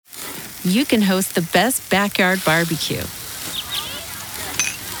you can host the best backyard barbecue.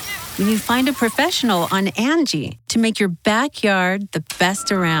 When you find a professional on Angie to make your backyard the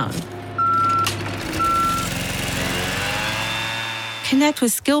best around. Connect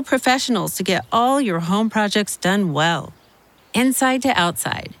with skilled professionals to get all your home projects done well. Inside to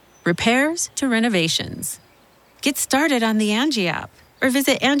outside, repairs to renovations. Get started on the Angie app or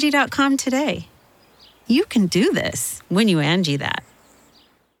visit Angie.com today. You can do this when you Angie that.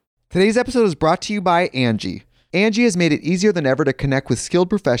 Today's episode is brought to you by Angie. Angie has made it easier than ever to connect with skilled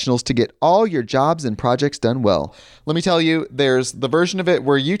professionals to get all your jobs and projects done well. Let me tell you, there's the version of it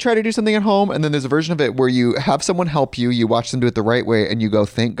where you try to do something at home, and then there's a version of it where you have someone help you, you watch them do it the right way, and you go,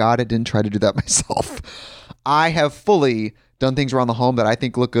 thank God I didn't try to do that myself. I have fully done things around the home that I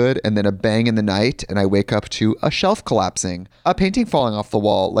think look good, and then a bang in the night, and I wake up to a shelf collapsing, a painting falling off the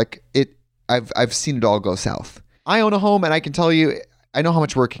wall. I've seen it all go south. I own a home, and I can tell you, I know how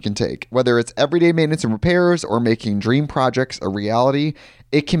much work it can take. Whether it's everyday maintenance and repairs or making dream projects a reality,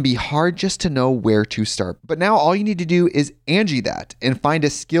 it can be hard just to know where to start. But now all you need to do is Angie that and find a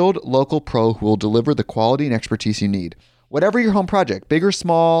skilled local pro who will deliver the quality and expertise you need. Whatever your home project, big or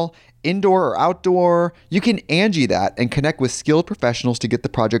small, indoor or outdoor, you can Angie that and connect with skilled professionals to get the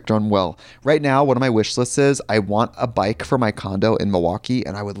project done well. Right now, one of my wish lists is I want a bike for my condo in Milwaukee,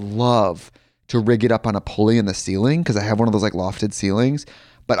 and I would love to rig it up on a pulley in the ceiling because I have one of those like lofted ceilings,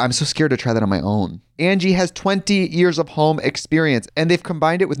 but I'm so scared to try that on my own. Angie has 20 years of home experience, and they've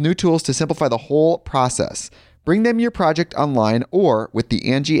combined it with new tools to simplify the whole process. Bring them your project online or with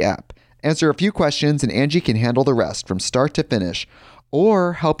the Angie app. Answer a few questions and Angie can handle the rest from start to finish,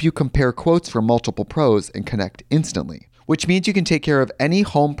 or help you compare quotes from multiple pros and connect instantly, which means you can take care of any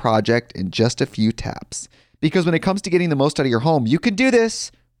home project in just a few taps. Because when it comes to getting the most out of your home, you can do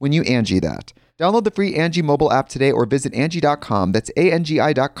this when you Angie that. Download the free Angie mobile app today or visit Angie.com. That's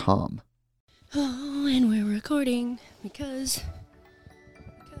ANGI.com. Oh, and we're recording because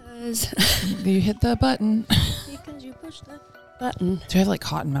you hit the button. Because you pushed the button. Do I have like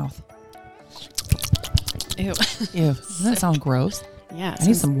cotton mouth? Ew. Ew. Doesn't that sound gross? Yeah. I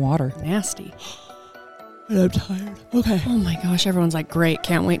need some water. Nasty. And I'm tired. Okay. Oh my gosh, everyone's like, great.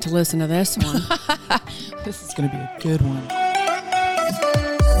 Can't wait to listen to this one. This is going to be a good one.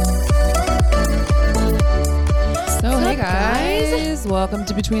 So, hey guys. Welcome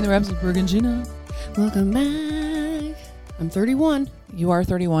to Between the Reps with Berg and Gina. Welcome back. I'm 31. You are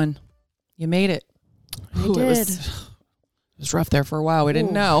 31. You made it. I did. It was rough there for a while. We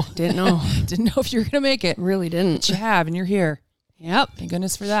didn't know. Didn't know. Didn't know if you were going to make it. Really didn't. But you have, and you're here. Yep. Thank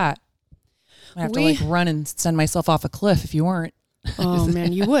goodness for that. I have to run and send myself off a cliff if you weren't. Oh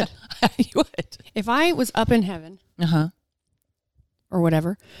man, you would. You would. If I was up in heaven, or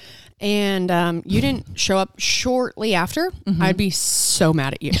whatever, and you didn't show up shortly after, I'd be so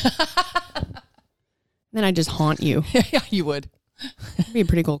mad at you. Then I'd just haunt you. Yeah, you would. It'd be a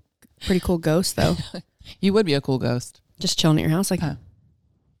pretty cool ghost, though. You would be a cool ghost. Just chilling at your house, like, are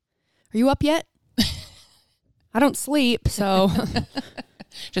you up yet? I don't sleep, so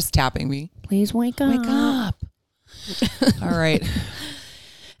just tapping me. Please wake up. Wake up. All right.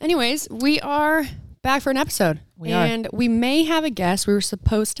 Anyways, we are back for an episode. And we may have a guest. We were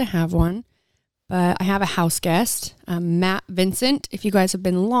supposed to have one, but I have a house guest, Matt Vincent. If you guys have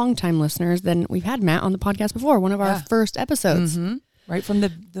been longtime listeners, then we've had Matt on the podcast before, one of our first episodes. Mm-hmm. Right from the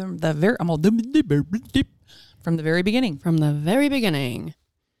very from the very beginning. From the very beginning.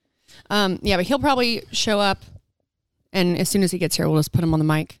 Yeah, but he'll probably show up, and as soon as he gets here, we'll just put him on the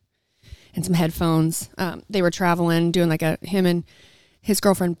mic and some headphones. They were traveling, doing like him and his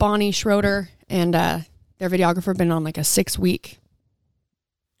girlfriend Bonnie Schroeder, and their videographer been on like a 6-week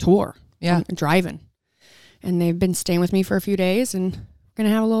tour. Yeah, driving, and they've been staying with me for a few days, and we're gonna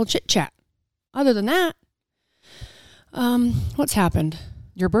have a little chit chat. Other than that, what's happened?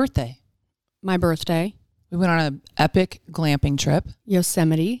 Your birthday. My birthday. We went on an epic glamping trip.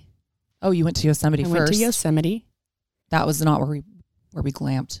 Yosemite. Oh, you went to Yosemite first. I went to Yosemite. That was not where we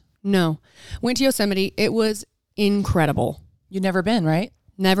glamped. No. Went to Yosemite. It was incredible. You'd never been, right?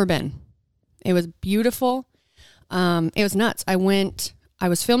 Never been. It was beautiful. It was nuts. I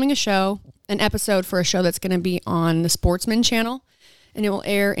was filming an episode for a show that's going to be on the Sportsman channel, and it will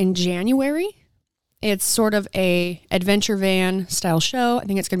air in January. It's sort of a adventure van style show. I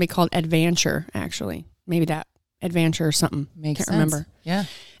think it's going to be called Adventure, actually. Maybe that Adventure or something. Can't remember. Yeah.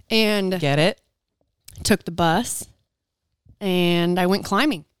 And get it? Took the bus and I went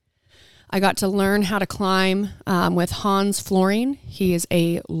climbing. I got to learn how to climb with Hans Florin. He is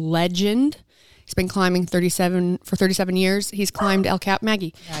a legend. He's been climbing 37 years. He's climbed El Cap.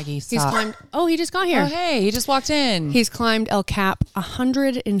 Maggie. Maggie, He's climbed. Oh, he just got here. Oh, hey, he just walked in. He's climbed El Cap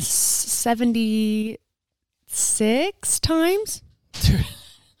 176 times. Dude,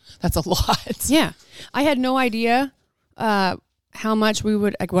 that's a lot. Yeah. I had no idea how much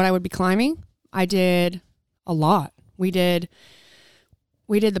what I would be climbing. I did a lot. We did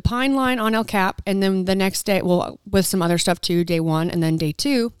the Pine Line on El Cap, and then the next day, well, with some other stuff too, day 1, and then day 2,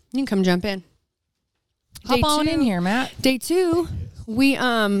 you can come jump in. Hop on in here, Matt. Day 2, we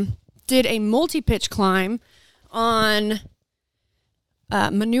did a multi-pitch climb on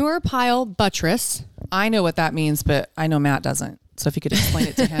Manure Pile Buttress. I know what that means, but I know Matt doesn't. So if you could explain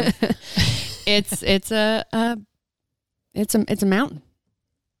it to him. It's a mountain.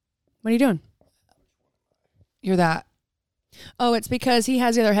 What are you doing? You're that. Oh, it's because he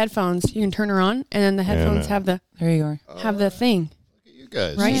has the other headphones. You can turn her on, and then the headphones have the thing. Look at you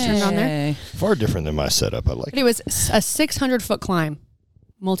guys. Right, This turn is it on there. far different than my setup. I like But it was a 600-foot climb,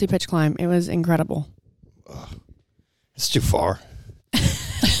 multi-pitch climb. It was incredible. It's too far.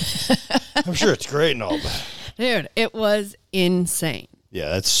 I'm sure it's great and all, but Dude, it was insane. yeah,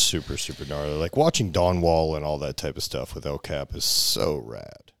 that's super, super gnarly. Like watching Dawn Wall and all that type of stuff with El Cap is so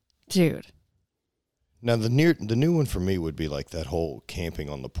rad. Dude. Now the new one for me would be like that whole camping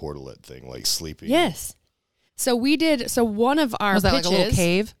on the portalet thing, like sleeping. Yes. So one of our Was that pitches, like a little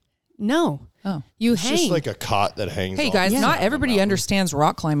cave? No. Oh. You It's hang. just like a cot that hangs. Hey off guys, the side not of the everybody mountain. understands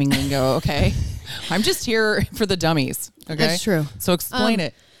rock climbing lingo, okay? I'm just here for the dummies, okay? That's true. So explain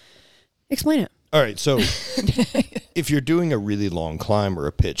it. Explain it. All right, so if you're doing a really long climb or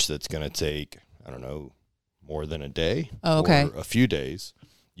a pitch that's going to take, I don't know, more than a day Oh, okay. or a few days,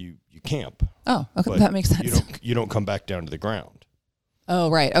 you camp. Oh, okay, But that makes sense. You don't come back down to the ground. Oh,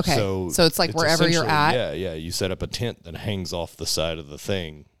 right. Okay. So it's like wherever you're at. essentially- Yeah. You set up a tent that hangs off the side of the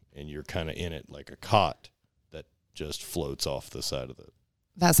thing, and you're kind of in it like a cot that just floats off the side of the.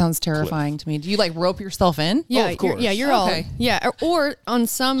 That sounds terrifying to me. Do you like rope yourself in? Yeah, of course. You're Okay. all. Yeah, or on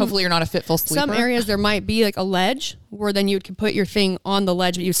some. Hopefully you're not a fitful sleeper. Some areas there might be like a ledge where then you could put your thing on the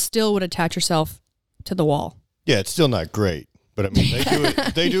ledge, but you still would attach yourself to the wall. Yeah, it's still not great, but I mean they do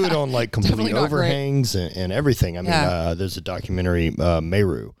it. They do it on like Definitely complete not great. overhangs and everything. I mean, Yeah. there's a documentary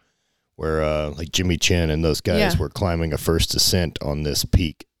Meru where like Jimmy Chin and those guys Yeah. were climbing a first ascent on this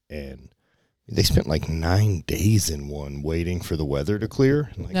peak, and they spent like 9 days in one waiting for the weather to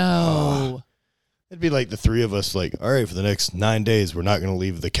clear. Like, No. it'd be like the three of us, like, all right, for the next 9 days, we're not going to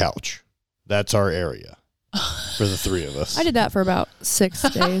leave the couch. That's our area for the three of us. I did that for about 6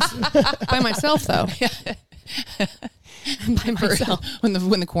 days by myself, though. By myself.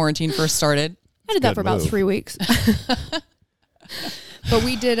 when the quarantine first started. I did that Good for about move. 3 weeks. But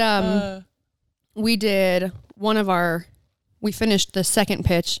we did we finished the second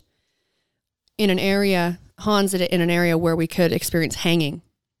pitch in an area. Hans did it in an area where we could experience hanging.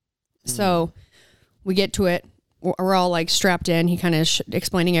 So we get to it. We're all like strapped in. He kind of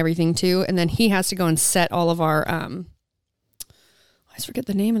explaining everything too. And then he has to go and set all of our, I always forget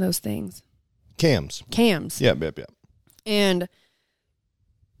the name of those things. Cams. Cams. Yeah. And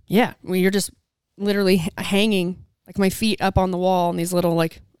yeah, you're just literally hanging, like my feet up on the wall and these little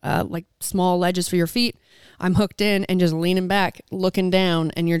like small ledges for your feet. I'm hooked in and just leaning back, looking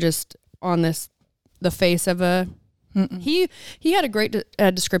down, and you're just on the face of a. He had a great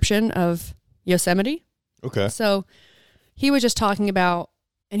description of Yosemite. Okay. So he was just talking about,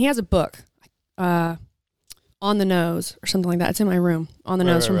 and he has a book, On the Nose or something like that. It's in my room, On the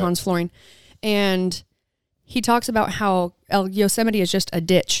Nose from Hans Florin. And he talks about how Yosemite is just a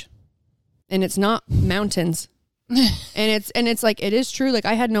ditch and it's not mountains. and it's like, it is true. Like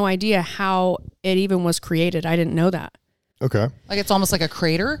I had no idea how it even was created. I didn't know that. Okay. Like it's almost like a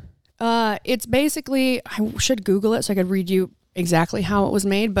crater. It's basically, I should Google it so I could read you exactly how it was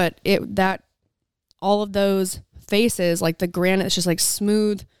made, but all of those faces, like the granite, it's just like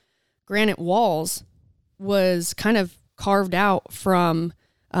smooth granite walls, was kind of carved out from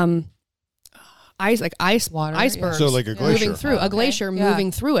Water, icebergs. So like a glacier. moving through Okay. a glacier, Yeah.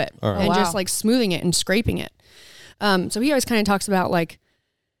 moving through it, All right. and Wow. just like smoothing it and scraping it. So he always kind of talks about like,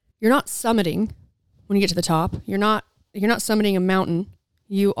 you're not summiting when you get to the top. You're not summiting a mountain.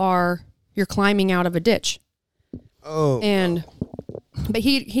 You're climbing out of a ditch. Oh. But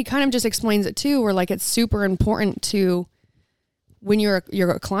he kind of just explains it too, where like it's super important to, when you're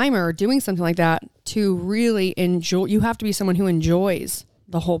a climber or doing something like that, to really enjoy. You have to be someone who enjoys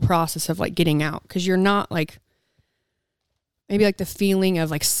the whole process of like getting out, because you're not like maybe like the feeling of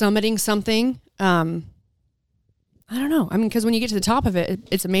like summiting something. I don't know. I mean, because when you get to the top of it,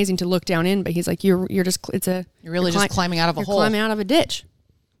 it's amazing to look down in. But he's like, you're really just climbing out of a hole. Climbing out of a ditch.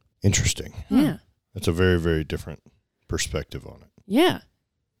 Interesting. Yeah. That's a very, very different perspective on it. Yeah.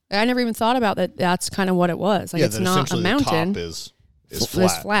 I never even thought about that. That's kind of what it was. Like, it's not a mountain. The top is It's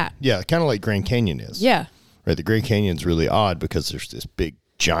flat. flat. Yeah, kind of like Grand Canyon is. Yeah. Right. The Grand Canyon's really odd because there's this big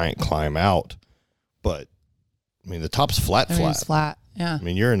giant climb out, but I mean the top's flat. It's flat. Yeah. I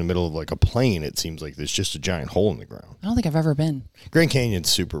mean you're in the middle of like a plain. It seems like there's just a giant hole in the ground. I don't think I've ever been. Grand Canyon's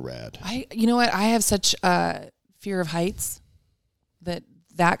super rad. You know what? I have such fear of heights that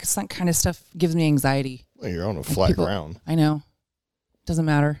kind of stuff gives me anxiety. Well, you're on a flat ground. I know. Doesn't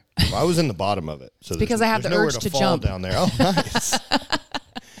matter. Well, I was in the bottom of it, so because I have the urge to fall jump down there. Oh, nice.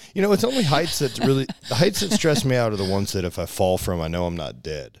 You know, it's only heights that really the heights that stress me out are the ones that if I fall from, I know I'm not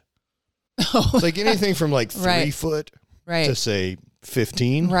dead. It's like anything from like 3 foot to say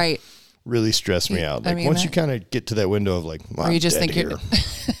 15, really stress me out. Like once you kind of get to that window of like, well, or you just think you're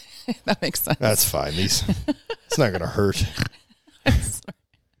that makes sense. That's fine. It's not going to hurt.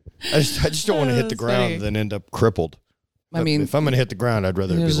 I just don't want to hit the ground and then end up crippled. I mean, if I'm going to hit the ground, I'd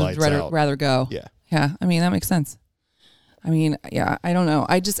rather be lights out. Rather go. Yeah. Yeah. I mean, that makes sense. I mean, yeah, I don't know.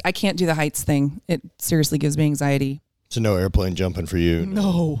 I can't do the heights thing. It seriously gives me anxiety. So no airplane jumping for you?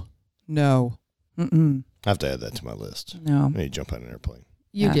 No. Mm-mm. I have to add that to my list. No. I need to jump on an airplane.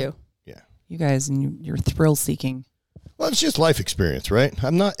 You do. Yeah. You guys and you're thrill seeking. Well, it's just life experience, right?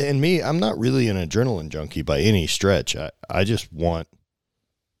 I'm not really an adrenaline junkie by any stretch. I just want,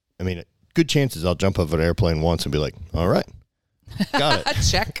 I mean, good chances I'll jump off an airplane once and be like, all right, got it.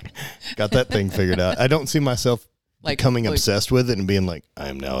 Check. Got that thing figured out. I don't see myself becoming obsessed with it and being like, I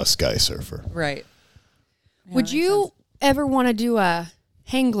am now a sky surfer. Right. Yeah, would you ever want to do a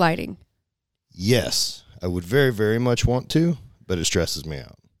hang gliding? Yes, I would very, very much want to, but it stresses me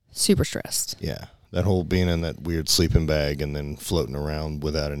out. Super stressed. Yeah. That whole being in that weird sleeping bag and then floating around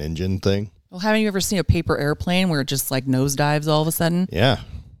without an engine thing. Well, haven't you ever seen a paper airplane where it just like nosedives all of a sudden? Yeah,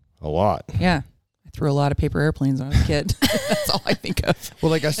 a lot. Yeah. I threw a lot of paper airplanes when I was a kid. That's all I think of. Well,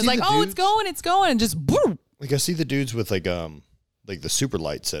 like I see it's like, it's going, and just boom. Like I see the dudes with like the super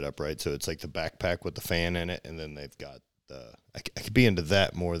light setup, right? So it's like the backpack with the fan in it, and then they've got the. I could be into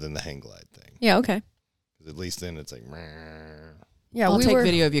that more than the hang glide thing. Yeah. Okay. Because at least then it's like. Yeah, I'll take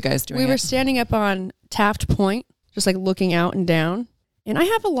video of you guys doing it. We were standing up on Taft Point, just like looking out and down. And I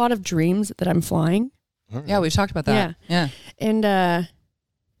have a lot of dreams that I'm flying. Yeah, we've talked about that. Yeah. And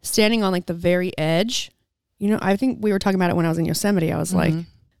standing on like the very edge, you know, I think we were talking about it when I was in Yosemite. I was like,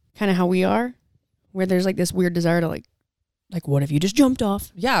 kind of how we are, where there's like this weird desire to like what if you just jumped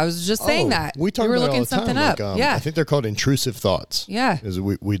off? Yeah, I was just saying that. We talked were about looking all the something time. up. Like, yeah. I think they're called intrusive thoughts. Yeah.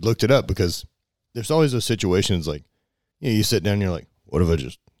 We looked it up because there's always those situations like, you sit down and you're like, what if I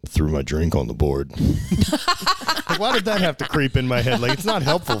just threw my drink on the board? Like, why did that have to creep in my head? Like, it's not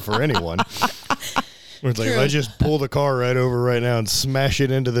helpful for anyone. Where it's like, if I just pull the car right over right now and smash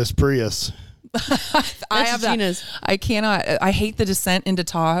it into this Prius. I have that. I cannot. I hate the descent into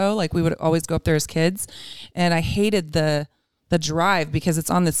Tahoe. Like, we would always go up there as kids, and I hated the drive because it's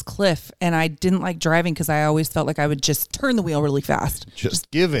on this cliff, and I didn't like driving because I always felt like I would just turn the wheel really fast.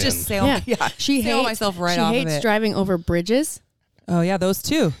 Just give in. Just sail. Yeah. Sail myself right off of it. She hates driving over bridges. Oh yeah, those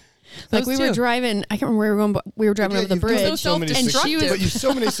two. Like we were driving, I can't remember where we were going, but we were driving over the bridge. But you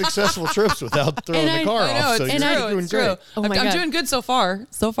so many successful trips without throwing the car off. So you're doing great. Oh my God. I'm doing good so far.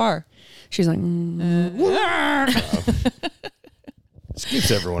 She's like, This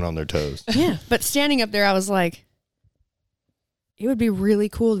keeps everyone on their toes. Yeah, but standing up there, I was like, it would be really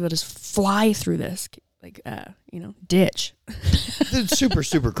cool to just fly through this, ditch. It's super,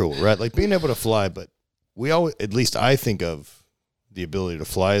 super cool, right? Like being able to fly, but we always, at least I think of the ability to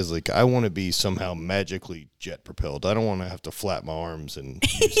fly as like, I want to be somehow magically jet propelled. I don't want to have to flap my arms and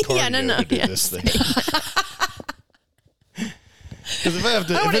use cardio to do this thing. Because if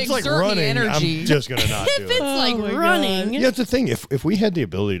it's like running, I'm just going to not do it. If it's like running. Yeah, it's the thing. If we had the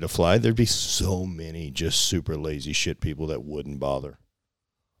ability to fly, there'd be so many just super lazy shit people that wouldn't bother.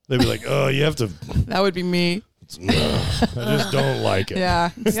 They'd be like, oh, you have to. That would be me. No, I just don't like it.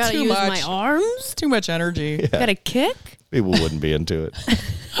 Yeah. You got to use my arms? It's too much energy. Yeah. Got to kick? People wouldn't be into it.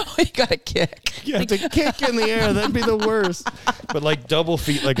 Oh, you got to kick. You have to kick in the air. That'd be the worst. But like double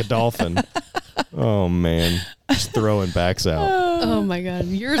feet like a dolphin. Oh, man. Just throwing backs out. Oh, my God.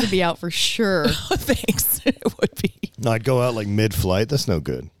 Yours would be out for sure. Oh, thanks. It would be. No, I'd go out like mid-flight. That's no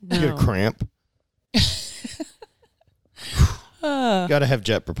good. No. You get a cramp. Got to have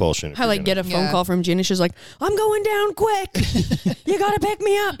jet propulsion. I get a phone call from Gina. She's like, I'm going down quick. You got to pick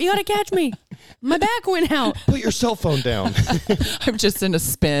me up. You got to catch me. My back went out. Put your cell phone down. I'm just in a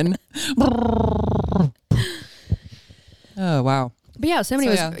spin. Oh, wow. But yeah,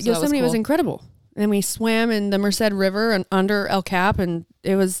 Yosemite was incredible. And we swam in the Merced River and under El Cap, and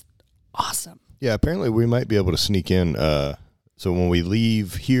it was awesome. Yeah, apparently we might be able to sneak in. So when we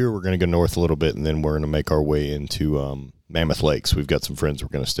leave here, we're going to go north a little bit, and then we're going to make our way into Mammoth Lakes. We've got some friends we're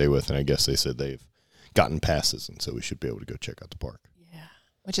going to stay with, and I guess they said they've gotten passes, and so we should be able to go check out the park. Yeah,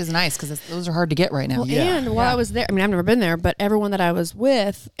 which is nice because those are hard to get right now. Well, and while I was there, I mean, I've never been there, but everyone that I was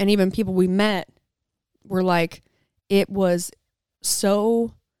with, and even people we met, were like, it was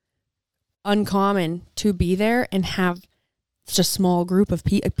so uncommon to be there and have such a small group of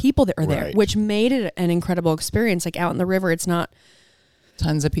people that are there, which made it an incredible experience. Like out in the river, it's not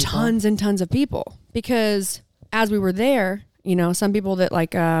tons of people, tons and tons of people. Because as we were there, you know, some people that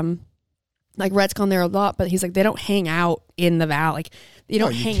like Rhett's gone there a lot, but he's like, they don't hang out in the valley. Like, you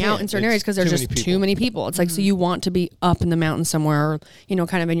don't hang out in certain areas because there's just too many people. It's like, so you want to be up in the mountains somewhere, or, you know,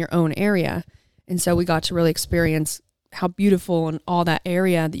 kind of in your own area. And so we got to really experience how beautiful and all that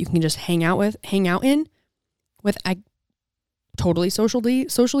area that you can just hang out in with totally socially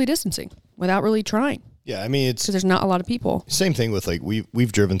distancing without really trying. Yeah, I mean, it's because there's not a lot of people. Same thing with like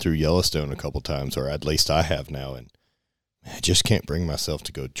we've driven through Yellowstone a couple times, or at least I have now, and I just can't bring myself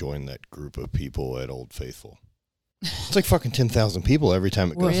to go join that group of people at Old Faithful. It's like fucking 10,000 people every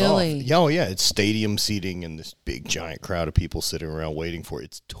time it goes off. Yeah, oh yeah, it's stadium seating and this big giant crowd of people sitting around waiting for it.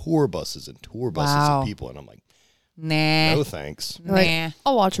 It's tour buses and tour buses of people, and I'm like, nah, no thanks. Nah,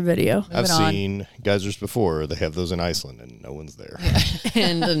 I'll watch a video. I've seen geysers before. They have those in Iceland, and no one's there. Yeah.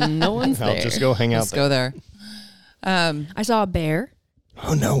 And no one's there. I'll just go hang out. Let's go there. I saw a bear.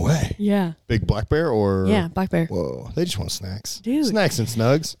 Oh, no way. Yeah. Big black bear or? Yeah, black bear. Whoa. They just want snacks. Dude. Snacks and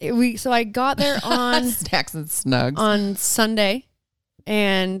snugs. So I got there on snacks and snugs on Sunday,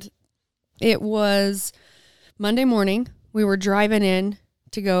 and it was Monday morning. We were driving in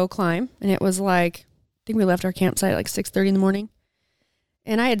to go climb, and it was like, I think we left our campsite at like 6:30 in the morning.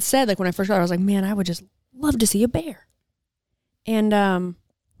 And I had said, like, when I first got there, I was like, man, I would just love to see a bear. And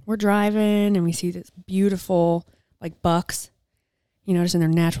we're driving, and we see this beautiful, like, bucks, you know, just in their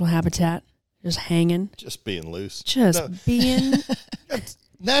natural habitat, just hanging. Just being loose. Being.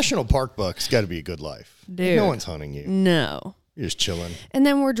 National park bucks got to be a good life. Dude. No one's hunting you. No. You're just chilling. And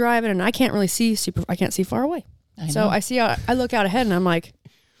then we're driving, and I can't really see I can't see far away. So I look out ahead, and I'm like,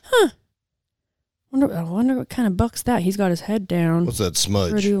 huh. I wonder what kind of buck's that. He's got his head down. What's that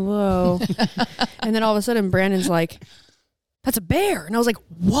smudge? Pretty low. And then all of a sudden, Brandon's like, that's a bear. And I was like,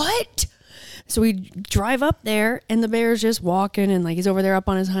 what? So we drive up there, and the bear's just walking, and like he's over there up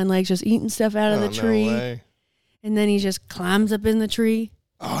on his hind legs, just eating stuff out of the tree. No way. And then he just climbs up in the tree.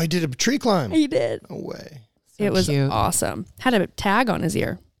 Oh, he did a tree climb. He did. No way. So it was cute. Awesome. Had a tag on his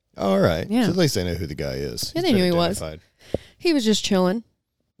ear. All right. Yeah. So at least they know who the guy is. Yeah, they knew he was. He was just chilling.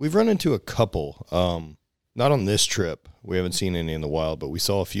 We've run into a couple, not on this trip. We haven't seen any in the wild, but we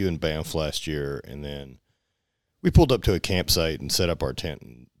saw a few in Banff last year, and then we pulled up to a campsite and set up our tent,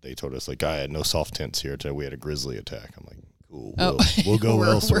 and they told us, like, I had no soft tents here until we had a grizzly attack. I'm like, cool, we'll go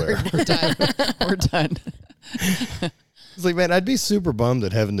elsewhere. We're done. We're done. It's like, man, I'd be super bummed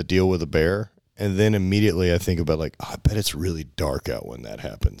at having to deal with a bear, and then immediately I think about, like, I bet it's really dark out when that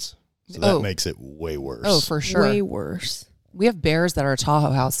happens. So that makes it way worse. Oh, for sure. Way worse. We have bears at our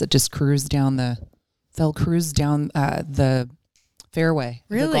Tahoe house that just cruise down the fairway,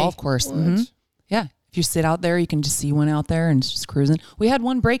 really? The golf course. Mm-hmm. Yeah. If you sit out there, you can just see one out there and it's just cruising. We had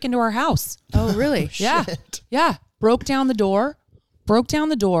one break into our house. Oh, really? Yeah. Yeah. Broke down the door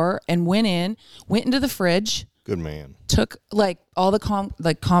and went into the fridge. Good man. Took like all the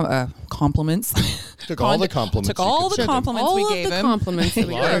compliments. Took all the compliments. Took all the compliments we gave him. Compliments that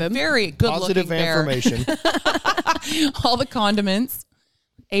we gave him. Very good positive looking bear. information. All the condiments.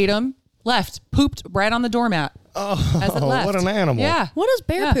 Ate them. Left. Pooped right on the doormat. Oh, as it left. What an animal. Yeah. What does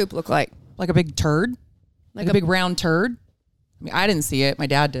bear poop look like? Like a big turd. Like a big round turd. I mean, I didn't see it. My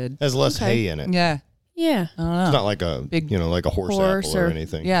dad did. Has less hay in it. Yeah. Yeah. I don't know. It's not like a big, like a horse apple or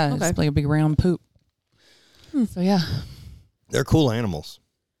anything. Yeah. It's like a big round poop. So yeah. They're cool animals.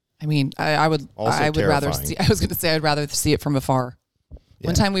 I mean, I would rather see, I was going to say, I'd rather see it from afar. Yeah.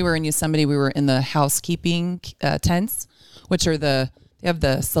 One time we were in Yosemite, we were in the housekeeping tents, which are they have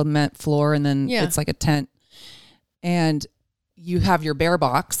the cement floor and then it's like a tent. And you have your bear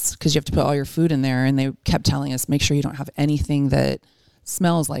box because you have to put all your food in there. And they kept telling us, make sure you don't have anything that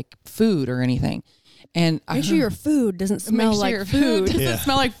smells like food or anything. And make sure your food doesn't smell like food. Doesn't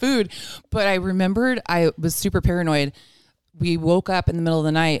smell like food. But I remembered I was super paranoid. We woke up in the middle of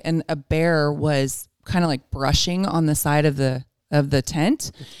the night and a bear was kind of like brushing on the side of the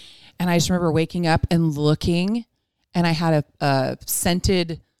tent. And I just remember waking up and looking, and I had a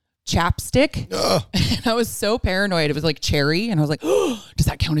scented chapstick. And I was so paranoid. It was like cherry. And I was like, oh, does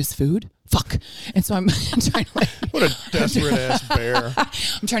that count as food? Fuck. And so I'm trying to what a desperate ass bear.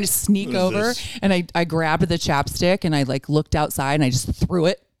 I'm trying to sneak over and I grabbed the chapstick and I like looked outside and I just threw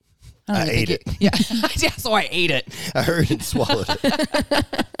it. I ate it. Yeah. So I ate it. I heard it swallowed it.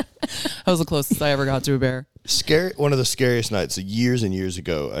 That was the closest I ever got to a bear. One of the scariest nights years and years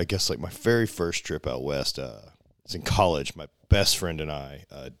ago, I guess like my very first trip out west, was in college. My best friend and I,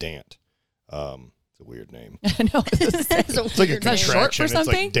 Dant. It's a weird name. No, it's like a contraction. It's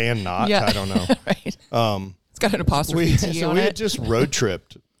like Dan Knott. Yeah. I don't know. Right. It's got an apostrophe T on we it. had just road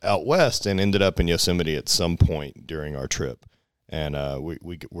tripped out west and ended up in Yosemite at some point during our trip. And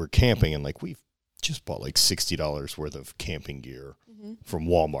we were camping and like we just bought like $60 worth of camping gear from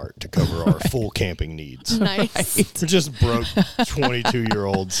Walmart to cover our full camping needs. Nice. We're just broke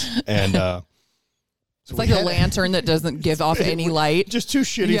 22-year-olds. And it's like a lantern that doesn't give off any light. Just two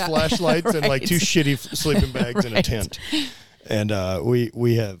shitty flashlights and like two shitty sleeping bags and a tent. And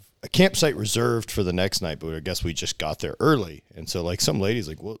we have a campsite reserved for the next night, but I guess we just got there early. And so like some lady's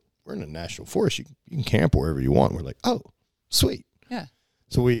like, well, we're in a national forest. You can camp wherever you want. We're like, oh, sweet. Yeah.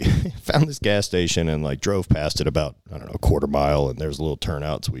 So we found this gas station and like drove past it about, I don't know, a quarter mile. And there's a little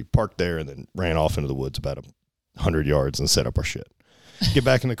turnout. So we parked there and then ran off into the woods about 100 yards and set up our shit. Get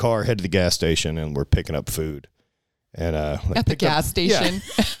back in the car, head to the gas station, and we're picking up food. And at the gas station.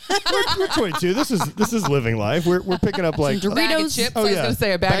 Yeah. we're 22. This is living life. We're picking up like some Doritos. Bag of chips. I was going to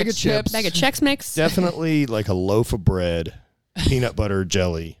say a bag of chips. Bag of Chex Mix. Definitely like a loaf of bread, peanut butter,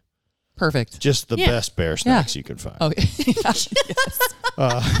 jelly. Perfect. Just the best bear snacks you can find. Okay. Yes.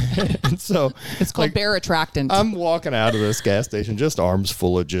 And so it's called bear attractant. I'm walking out of this gas station, just arms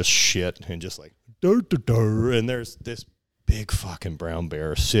full of just shit and just like, and there's this big fucking brown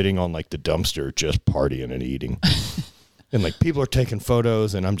bear sitting on like the dumpster, just partying and eating. And like people are taking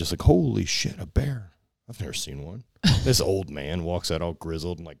photos and I'm just like, holy shit, a bear. I've never seen one. This old man walks out all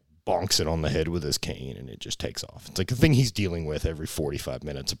grizzled and like bonks it on the head with his cane and it just takes off. It's like the thing he's dealing with every 45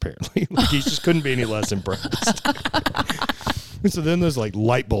 minutes, apparently. Like he just couldn't be any less impressed. And so then this like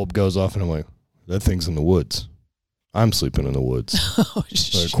light bulb goes off and I'm like, that thing's in the woods. I'm sleeping in the woods. Oh,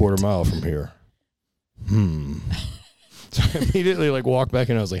 like a quarter mile from here. So I immediately like walked back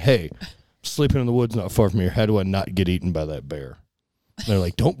and I was like, hey, I'm sleeping in the woods not far from here. How do I not get eaten by that bear? And they're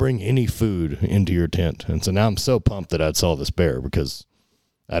like, don't bring any food into your tent. And so now I'm so pumped that I saw this bear because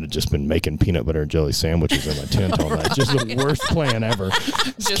I'd have just been making peanut butter and jelly sandwiches in my tent all night. Just the worst plan ever.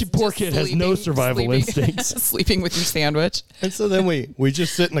 This poor kid has no survival instincts. Sleeping with your sandwich. And so then we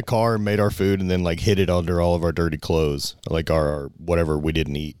just sit in the car and made our food and then like hid it under all of our dirty clothes, like our whatever we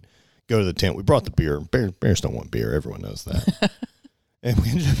didn't eat. Go to the tent. We brought the beer. Bears don't want beer. Everyone knows that. And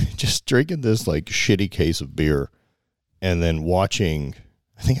we ended up just drinking this like shitty case of beer and then watching,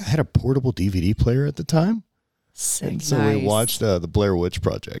 I think I had a portable DVD player at the time. Sick. And so we watched the Blair Witch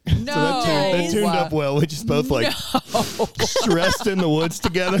Project. No. So that tuned up well. We just both like stressed in the woods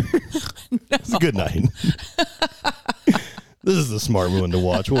together. It's a good night. This is the smart one to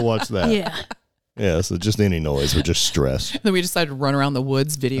watch. We'll watch that. Yeah. Yeah, so just any noise, we're just stressed. Then we decided to run around the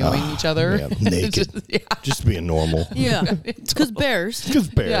woods videoing each other. Yeah, naked. Just being normal. Yeah. It's because bears. Because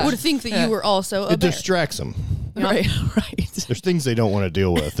bears. Would think that you were also a It bear. distracts them. Right. There's things they don't want to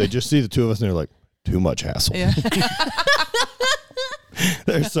deal with. They just see the two of us and they're like, too much hassle. Yeah.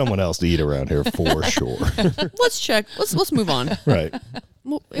 There's someone else to eat around here for sure. Let's check. Let's move on. Right.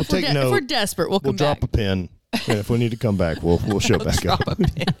 If take note. we're desperate, we'll come drop back. a pin. And if we need to come back, we'll show back up.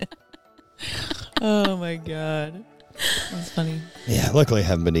 Oh my God. That's funny. Yeah, luckily I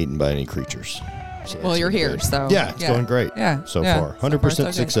haven't been eaten by any creatures. So Well, you're here, good. so. Yeah, it's going great. Yeah. So yeah. far.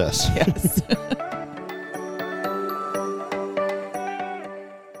 100% success. Yes.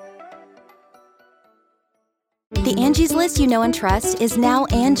 The Angie's List you know and trust is now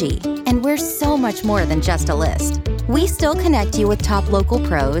Angie, and we're so much more than just a list. We still connect you with top local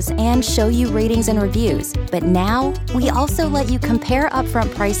pros and show you ratings and reviews, but now we also let you compare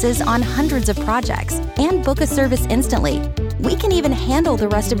upfront prices on hundreds of projects and book a service instantly. We can even handle the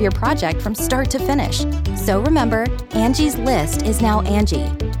rest of your project from start to finish. So remember, Angie's List is now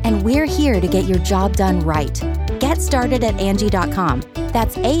Angie, and we're here to get your job done right. Get started at Angie.com.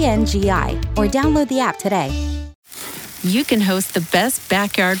 That's ANGI, or download the app today. You can host the best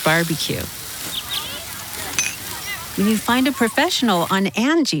backyard barbecue when you find a professional on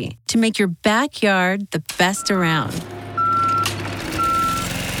Angie to make your backyard the best around.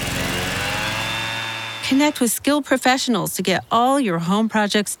 Connect with skilled professionals to get all your home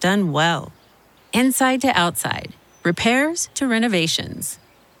projects done well. Inside to outside, repairs to renovations.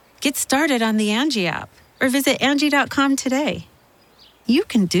 Get started on the Angie app or visit Angie.com today. You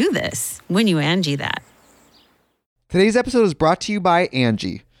can do this when you Angie that. Today's episode is brought to you by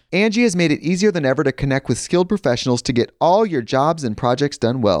Angie. Angie has made it easier than ever to connect with skilled professionals to get all your jobs and projects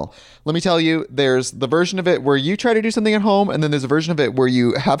done well. Let me tell you, there's the version of it where you try to do something at home, and then there's a version of it where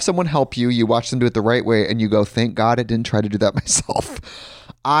you have someone help you, you watch them do it the right way, and you go, thank God I didn't try to do that myself.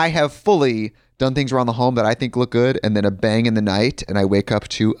 I have fully done things around the home that I think look good, and then a bang in the night, and I wake up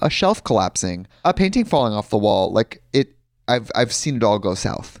to a shelf collapsing, a painting falling off the wall. I've seen it all go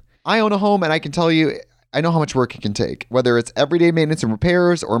south. I own a home, and I can tell you, I know how much work it can take. Whether it's everyday maintenance and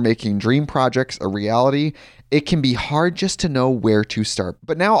repairs or making dream projects a reality, it can be hard just to know where to start.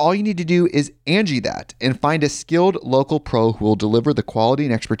 But now all you need to do is Angie that and find a skilled local pro who will deliver the quality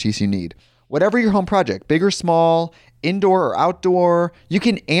and expertise you need. Whatever your home project, big or small, indoor or outdoor, you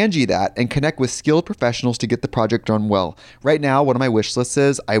can Angie that and connect with skilled professionals to get the project done well. Right now, one of my wish lists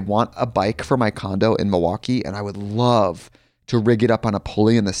is I want a bike for my condo in Milwaukee, and I would love to rig it up on a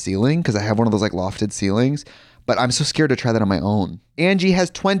pulley in the ceiling because I have one of those like lofted ceilings, but I'm so scared to try that on my own. Angie has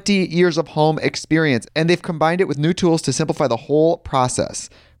 20 years of home experience, and they've combined it with new tools to simplify the whole process.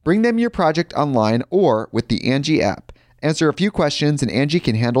 Bring them your project online or with the Angie app. Answer a few questions and Angie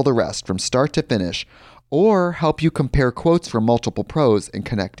can handle the rest from start to finish, or help you compare quotes from multiple pros and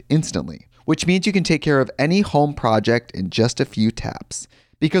connect instantly, which means you can take care of any home project in just a few taps.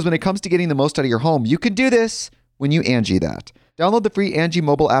 Because when it comes to getting the most out of your home, you can do this when you Angie that. Download the free Angie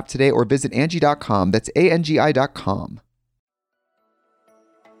mobile app today or visit Angie.com. That's ANGI.com.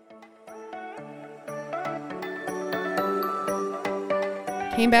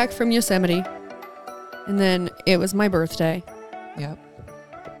 Came back from Yosemite, and then it was my birthday. Yep.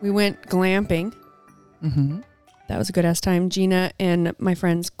 We went glamping. Mm-hmm. That was a good ass time. Gina and my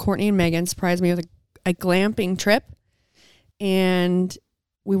friends Courtney and Megan surprised me with a glamping trip, and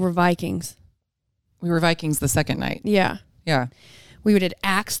we were Vikings. We were Vikings the second night. Yeah. Yeah. We did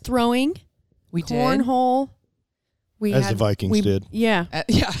axe throwing. We did. Cornhole. As the Vikings did. Yeah.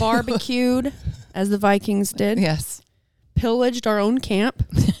 Yeah. Barbecued as the Vikings did. Yes. Pillaged our own camp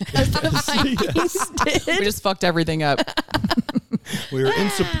as the Vikings did. We just fucked everything up. We were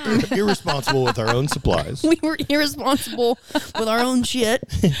irresponsible with our own supplies. We were irresponsible with our own shit.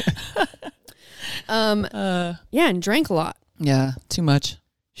 Yeah, and drank a lot. Yeah. Too much.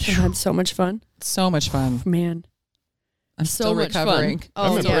 I had so much fun. So much fun. Man. I'm So still much recovering. fun.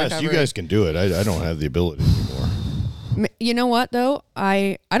 I'm Oh, impressed. You guys can do it. I don't have the ability anymore. You know what, though?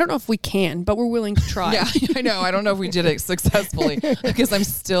 I don't know if we can, but we're willing to try. Yeah, I know. I don't know if we did it successfully because I'm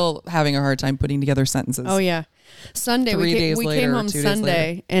still having a hard time putting together sentences. Oh, yeah. Sunday, 3 days we later, came home 2 days Sunday,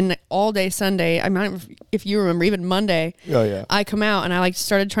 later. and all day Sunday, I mean, if you remember, even Monday, Oh, yeah. I come out and I like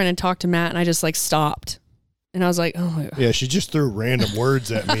started trying to talk to Matt, and I just like stopped. And I was like, oh my God. Yeah, she just threw random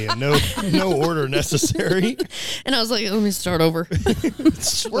words at me and no order necessary. And I was like, let me start over.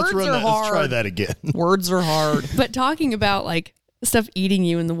 Let's try that again. Words are hard. But talking about like stuff eating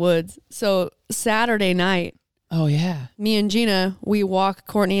you in the woods. So Saturday night, Oh, yeah. me and Gina, we walk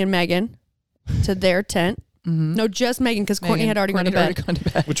Courtney and Megan to their tent. Mm-hmm. No, just Megan, because Courtney had already gone to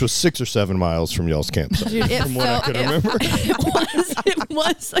bed. Which was 6 or 7 miles from y'all's campsite, Dude, from what I could remember. It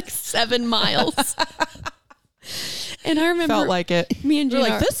was like 7 miles. And I remember Felt like it. me and Gina We're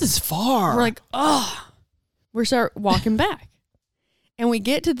like, this is far. we're like, oh, we start walking back. And we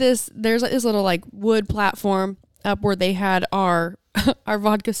get to this, there's like this little like wood platform up where they had our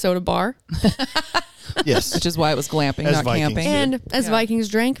vodka soda bar. Yes. Which is why it was glamping, As not Vikings camping. did. And as Vikings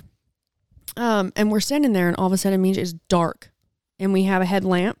drank. And we're standing there and all of a sudden it's dark. And we have a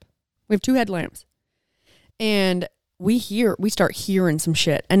headlamp. We have 2 headlamps. And we start hearing some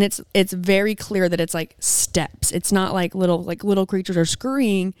shit. And it's very clear that it's like steps. It's not like little creatures are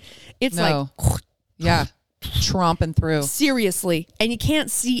scurrying. It's like yeah. Tromping through. seriously. And you can't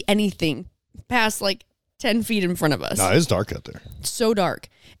see anything past like 10 feet in front of us. No, it's dark out there. So dark.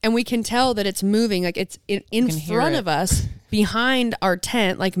 And we can tell that it's moving, like it's in hear front it. of us, behind our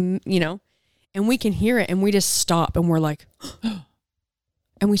tent, like, you know, and we can hear it and we just stop and we're like,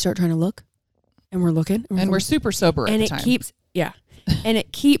 and we start trying to look and we're looking. And we're super sober at and the it time. keeps, and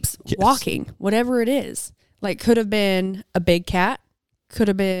it keeps walking, whatever it is. Like could have been a big cat, could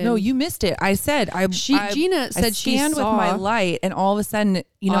have been. No, you missed it. I said Gina said she scanned with saw my light, and all of a sudden,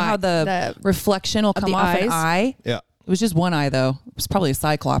 you know how the reflection will come the off an eyes? eye. Yeah. It was just one eye though. It was probably a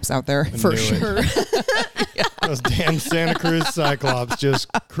cyclops out there for knew it. sure. Those damn Santa Cruz Cyclops just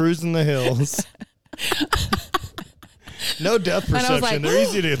cruising the hills. No depth And I was perception. like, They're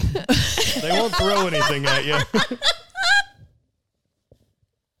easy to. They won't throw anything at you.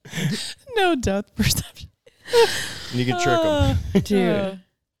 No depth perception. You can trick them. Dude.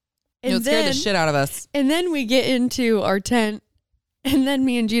 It scared the shit out of us. And then we get into our tent And then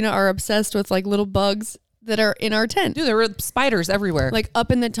me and Gina are obsessed with like little bugs that are in our tent. Dude, there were spiders everywhere. Like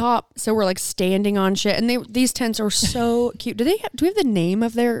up in the top. So we're like standing on shit. And these tents are so cute. Do we have the name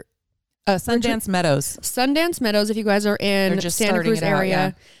of their Sundance Meadows? Sundance Meadows, if you guys are in Santa Cruz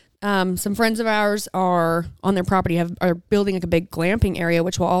area. Some friends of ours are on their property, are building like a big glamping area,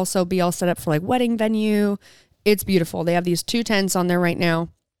 which will also be all set up for like wedding venue. It's beautiful. They have these 2 tents on there right now.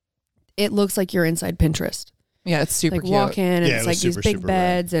 It looks like you're inside Pinterest. Yeah, it's super like cute. Walk in and it's like these big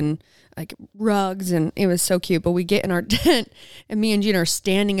beds and like rugs, and it was so cute. But we get in our tent and me and Gina are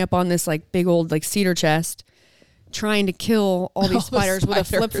standing up on this like big old like cedar chest trying to kill all these spiders with a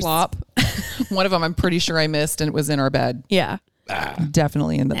flip-flop. One of them I'm pretty sure I missed and it was in our bed. Yeah.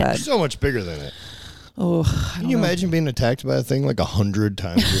 Definitely in the bed. So much bigger than it. Oh, Can you imagine being attacked by a thing like 100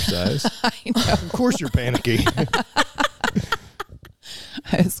 times your size? I know. Of course you're panicky.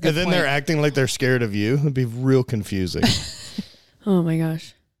 And then they're acting like they're scared of you. It'd be real confusing. Oh my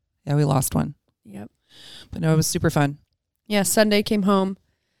gosh. Yeah, we lost one. Yep. But no, it was super fun. Yeah, Sunday came home.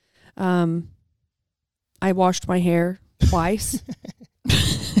 I washed my hair twice.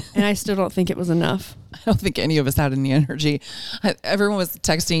 And I still don't think it was enough. I don't think any of us had any energy. Everyone was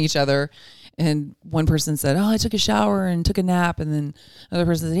texting each other, and one person said, "Oh, I took a shower and took a nap," and then another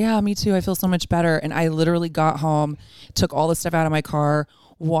person said, "Yeah, me too. I feel so much better." And I literally got home, took all the stuff out of my car,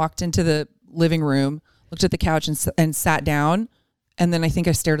 walked into the living room, looked at the couch, and sat down. And then I think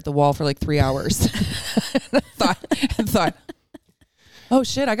I stared at the wall for like 3 hours. and thought, "Oh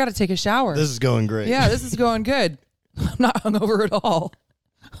shit, I got to take a shower. This is going great." Yeah, this is going good. I'm not hungover at all.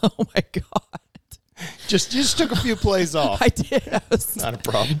 Oh my God. Just took a few plays off. I did. I was not a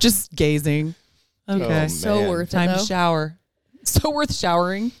problem. Just gazing. Okay. Oh, so man. worth it. Time though. to shower. So worth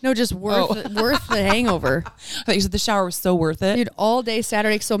showering. No, just worth the hangover. I thought you said the shower was so worth it. Dude, all day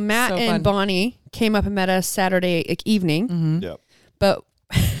Saturday. So Matt So and fun. Bonnie came up and met us Saturday evening. Mm-hmm. Yep. But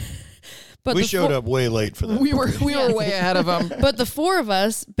We showed up way late for that. We were way ahead of them. But the 4 of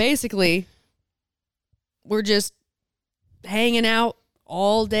us basically were just hanging out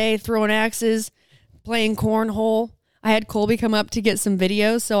all day, throwing axes, playing cornhole. I had Colby come up to get some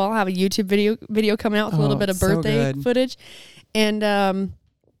videos, so I'll have a YouTube video coming out with a little bit of so birthday good. footage. And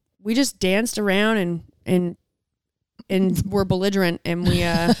we just danced around and were belligerent, and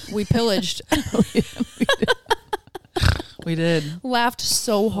we pillaged. We did. Laughed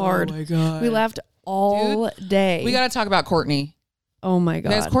so hard. Oh my God. We laughed all day. We got to talk about Courtney. Oh my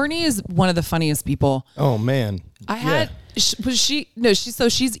God. Guys, Courtney is one of the funniest people. Oh man. I had, she's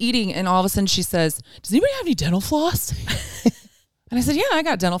eating, and all of a sudden she says, "Does anybody have any dental floss?" And I said, "Yeah, I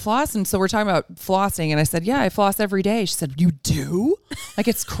got dental floss." And so we're talking about flossing, and I said, "Yeah, I floss every day." She said, "You do?" Like,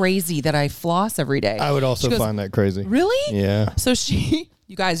 it's crazy that I floss every day. I would also find that crazy. Really? Yeah. So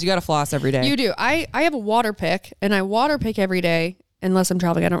you guys, you got to floss every day. You do. I have a water pick, and I water pick every day unless I'm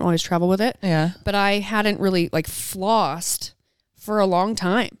traveling. I don't always travel with it. Yeah. But I hadn't really like flossed for a long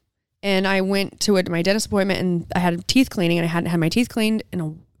time. And I went to my dentist appointment, and I had teeth cleaning, and I hadn't had my teeth cleaned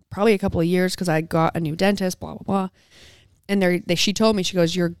in probably a couple of years because I got a new dentist, blah, blah, blah. And she told me, she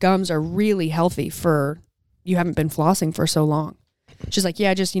goes, "Your gums are really healthy for, you haven't been flossing for so long." She's like,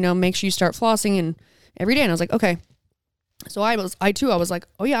 "Yeah, just, make sure you start flossing and every day." And I was like, okay. So I was like,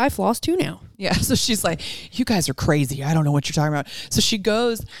 "Oh yeah, I floss too now." Yeah. So she's like, "You guys are crazy. I don't know what you're talking about." So she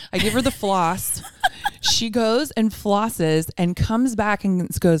goes, I give her the floss. She goes and flosses and comes back and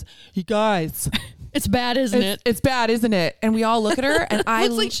goes, "You guys, It's bad, isn't it? It's bad, isn't it?" And we all look at her, and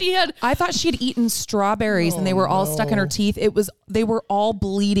Looks like I thought she had eaten strawberries and they were all stuck in her teeth. They were all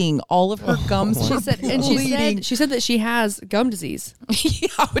bleeding. All of her gums were bleeding. She said that she has gum disease.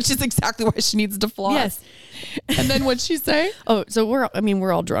 Yeah, which is exactly why she needs to floss. Yes. And then what'd she say? Oh, so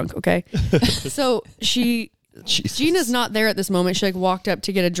we're all drunk, okay? So Gina's not there at this moment. She like walked up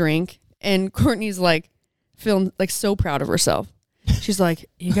to get a drink, and Courtney's like feeling like so proud of herself. She's like,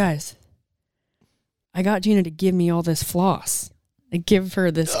 "You guys, I got Gina to give me all this floss. I give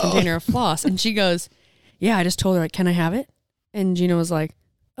her this container of floss." And she goes, "Yeah, I just told her, like, can I have it?" And Gina was like,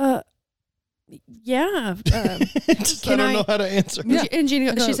 yeah. I don't know how to answer. Yeah. And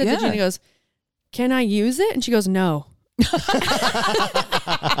Gina, she said that Gina goes, "Can I use it?" And she goes, "No."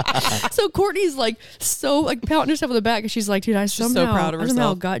 So Courtney's like so like pouting herself on the back, and she's like, "Dude, I somehow so proud of somehow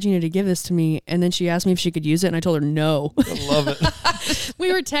herself. got Gina to give this to me." And then she asked me if she could use it, and I told her no. I love it.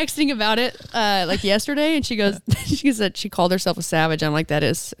 We were texting about it like yesterday, and she goes, she said she called herself a savage. I'm like, that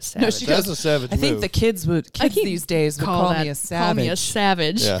is savage. That's a savage I think move. the kids these days would call me a savage. Call me a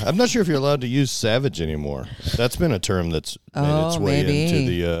savage. Yeah, I'm not sure if you're allowed to use savage anymore. That's been a term that's made its way maybe. into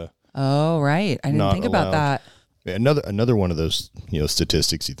the. Oh, right. I didn't Not think about allowed. that. Another one of those,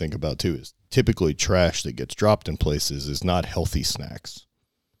 statistics you think about too is typically trash that gets dropped in places is not healthy snacks.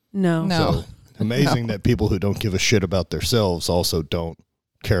 No. So amazing that people who don't give a shit about themselves also don't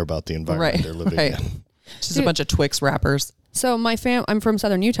care about the environment they're living in. Just a bunch of Twix wrappers. So I'm from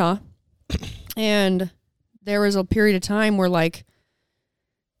Southern Utah, and there was a period of time where like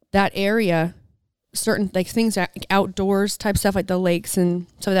that area, certain like things like outdoors type stuff like the lakes and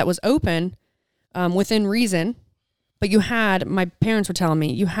so that was open within reason. But my parents were telling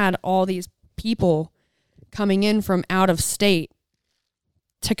me, you had all these people coming in from out of state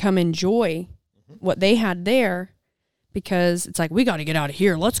to come enjoy what they had there because it's like, we got to get out of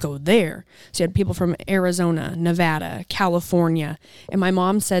here. Let's go there. So you had people from Arizona, Nevada, California. And my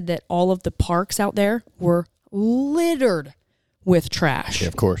mom said that all of the parks out there were littered with trash. Yeah,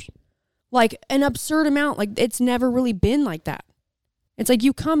 of course. Like an absurd amount. Like it's never really been like that. It's like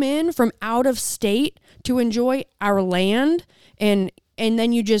you come in from out of state to enjoy our land and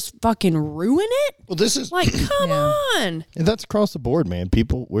then you just fucking ruin it? Well, this is like, come on. And that's across the board, man.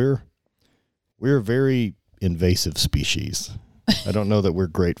 People, we're a very invasive species. I don't know that we're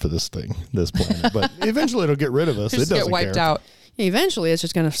great for this planet, but eventually it'll get rid of us. It doesn't get wiped out. Yeah, eventually it's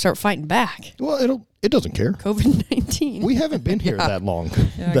just going to start fighting back. Well, it doesn't care. COVID-19. We haven't been here that long.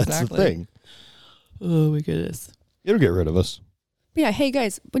 Yeah, that's exactly. the thing. Oh my goodness. It'll get rid of us. Yeah, hey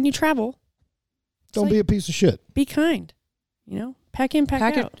guys, when you travel, don't be a piece of shit. Be kind. Pack in,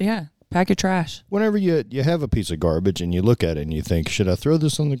 pack out. Yeah, pack your trash. Whenever you have a piece of garbage and you look at it and you think, should I throw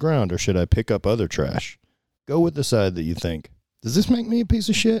this on the ground or should I pick up other trash? Go with the side that you think, does this make me a piece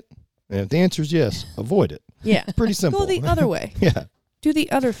of shit? And if the answer is yes, avoid it. Yeah. Pretty simple. Go the other way. Yeah. Do the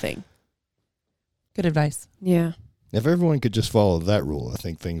other thing. Good advice. Yeah. If everyone could just follow that rule, I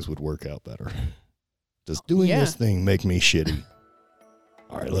think things would work out better. Does doing this thing make me shitty?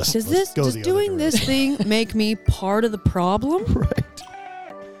 All right, let's go. Does doing this thing make me part of the problem? Right.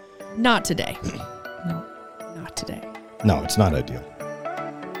 Not today. No. Not today. No, it's not ideal.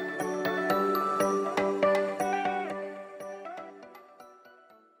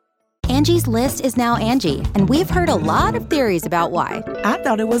 Angie's List is now Angie, and we've heard a lot of theories about why. I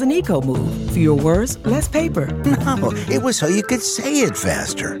thought it was an eco move. Fewer words, less paper. No, it was so you could say it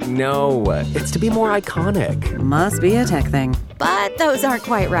faster. No, it's to be more iconic. Must be a tech thing. But those aren't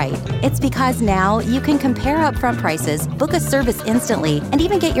quite right. It's because now you can compare upfront prices, book a service instantly, and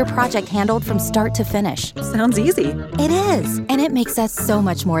even get your project handled from start to finish. Sounds easy. It is, and it makes us so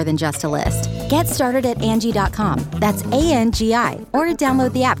much more than just a list. Get started at Angie.com. That's ANGI, or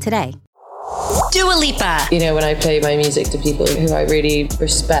download the app today. Dua Lipa. When I play my music to people who I really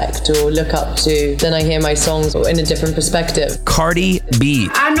respect or look up to, then I hear my songs in a different perspective. Cardi B.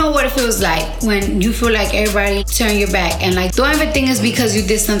 I know what it feels like when you feel like everybody turn your back and like don't ever think it's because you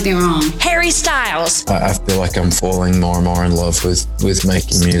did something wrong. Harry Styles. I feel like I'm falling more and more in love with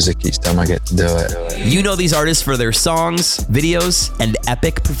making music each time I get to do it. You know these artists for their songs, videos, and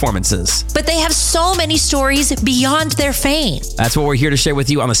epic performances. But they have so many stories beyond their fame. That's what we're here to share with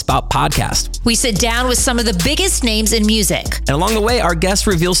you on the Spout Podcast. We sit down with some of the biggest names in music. And along the way, our guests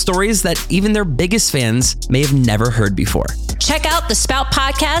reveal stories that even their biggest fans may have never heard before. Check out the Spout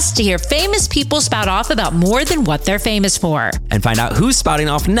Podcast to hear famous people spout off about more than what they're famous for. And find out who's spouting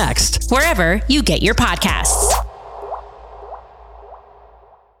off next, wherever you get your podcasts.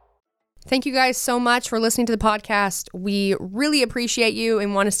 Thank you guys so much for listening to the podcast. We really appreciate you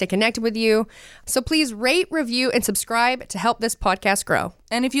and want to stay connected with you. So please rate, review, and subscribe to help this podcast grow.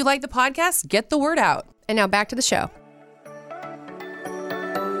 And if you like the podcast, get the word out. And now back to the show.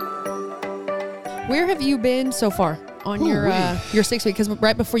 Where have you been so far on your 6 week? Because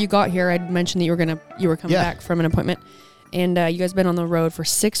right before you got here, I'd mentioned that you were coming back from an appointment, and you guys been on the road for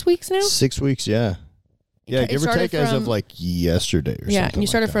 6 weeks now. 6 weeks, yeah. Yeah, give or take as of like yesterday or something. Yeah, and you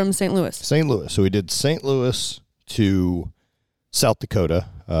started from St. Louis. St. Louis. So we did St. Louis to South Dakota.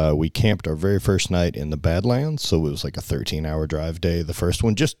 We camped our very first night in the Badlands, so it was like a 13-hour drive day. The first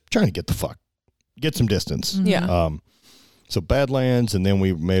one, just trying to get some distance. Mm-hmm. Yeah. So Badlands, and then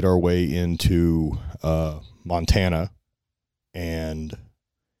we made our way into Montana and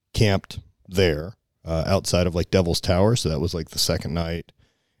camped there outside of like Devil's Tower. So that was like the second night.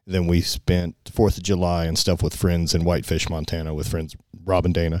 Then we spent 4th of July and stuff with friends in Whitefish, Montana, with friends Rob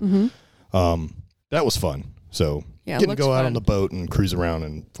and Dana. Mm-hmm. That was fun. So getting to go out on the boat and cruise around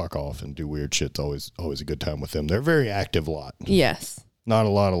and fuck off and do weird shit's always a good time with them. They're a very active lot. Yes. Not a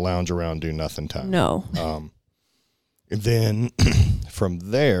lot of lounge around, do nothing time. No. Then from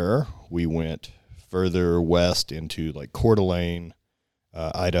there, we went further west into like Coeur d'Alene,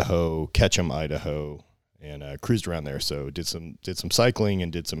 Idaho, Ketchum, Idaho, and cruised around there. So did some cycling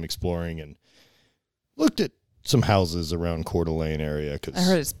and did some exploring and looked at some houses around Coeur d'Alene area. Cause I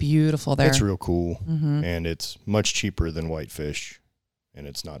heard it's beautiful there. It's real cool. And it's much cheaper than Whitefish. And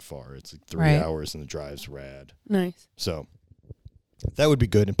it's not far. It's like 3 hours and the drive's rad. Nice. So that would be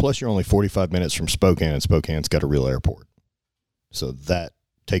good. And plus you're only 45 minutes from Spokane, and Spokane's got a real airport. So that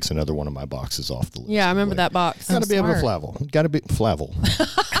takes another one of my boxes off the list. Yeah, I remember that box. Got to be able to flavel. Got to be flavel.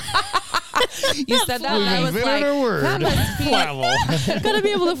 You said that, and I was like, that must be flavel. Got to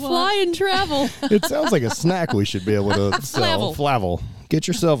be able to fly and travel. It sounds like a snack we should be able to sell. Flavel. Get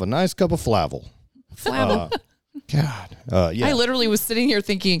yourself a nice cup of flavel. Flavel. God. Yeah. I literally was sitting here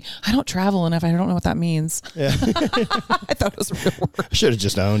thinking, I don't travel enough. I don't know what that means. Yeah. I thought it was a real word. I should have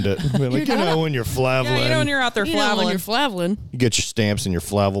just owned it. Like, you know when you're flaveling. Yeah, you know when you're out there flaveling. When you're flaveling. You get your stamps in your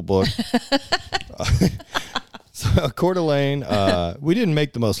flavel book. So Coeur d'Alene, we didn't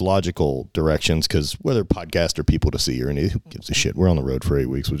make the most logical directions because whether podcast or people to see or any, who gives a shit? We're on the road for 8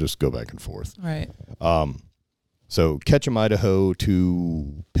 weeks. We'll just go back and forth. Right. So Ketchum, Idaho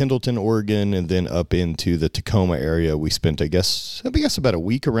to Pendleton, Oregon, and then up into the Tacoma area. We spent, I guess about a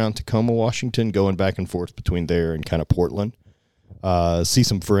week around Tacoma, Washington, going back and forth between there and kind of Portland. See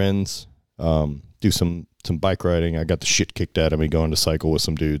some friends, do some bike riding. I got the shit kicked out of me going to cycle with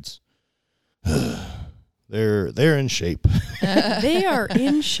some dudes. They're in shape. They are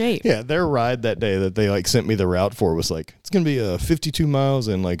in shape. Yeah, their ride that day that they like sent me the route for was like, it's going to be 52 miles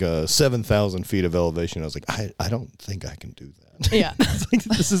and like 7,000 feet of elevation. I was like, I don't think I can do that. Yeah. Like,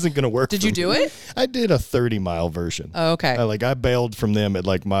 this isn't going to work. Did you do it? I did a 30-mile version. Oh, okay. I bailed from them at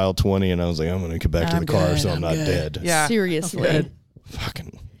like mile 20 and I was like, I'm going to get back to the car so I'm not dead. Yeah. Seriously.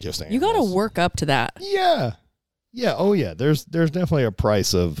 Fucking just animals. You got to work up to that. Yeah. Yeah. Oh yeah. There's definitely a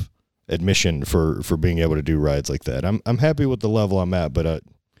price of admission for being able to do rides like that. I'm happy with the level I'm at, but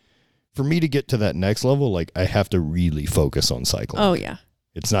for me to get to that next level, like I have to really focus on cycling. Oh yeah.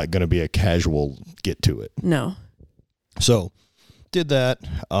 It's not going to be a casual get to it. No. So did that.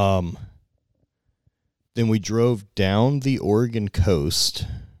 Then we drove down the Oregon coast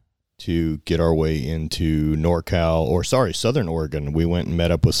to get our way into Southern Oregon. We went and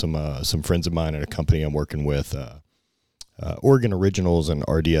met up with some friends of mine at a company I'm working with, Oregon Originals and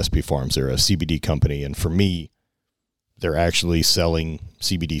RDSP Farms. They're a CBD company, and for me, they're actually selling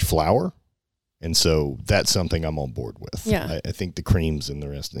CBD flower, and so that's something I'm on board with. Yeah. I think the creams and the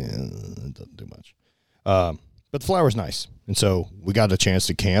rest it doesn't do much, but the flower's nice, and so we got a chance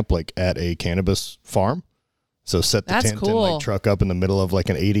to camp like at a cannabis farm. So set the tent and like truck up in the middle of like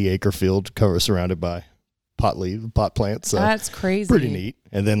an 80-acre field surrounded by pot plants. So that's crazy. Pretty neat.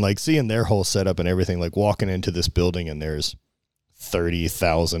 And then like seeing their whole setup and everything, like walking into this building and there's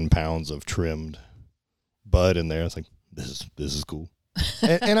 30,000 pounds of trimmed bud in there. It's like, this is cool.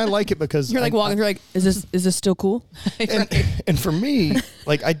 And I like it because you're like walking through like, is this still cool? And for me,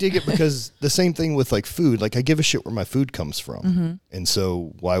 like I dig it because the same thing with like food, like I give a shit where my food comes from. Mm-hmm. And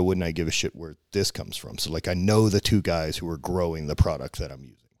so why wouldn't I give a shit where this comes from? So like I know the two guys who are growing the product that I'm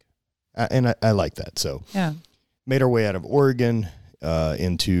using. And I like that. So yeah, made our way out of Oregon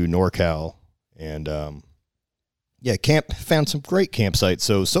into NorCal and found some great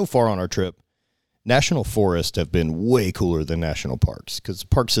campsites. So far on our trip, national forests have been way cooler than national parks because the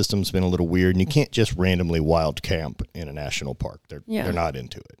park system's been a little weird and you can't just randomly wild camp in a national park. They're not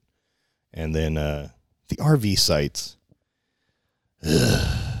into it. And then the RV sites.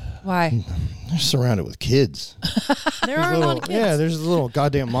 Why? They're surrounded with kids. There are a lot of kids. Yeah, there's little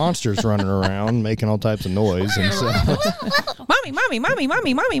goddamn monsters running around making all types of noise. And so, mommy. Watch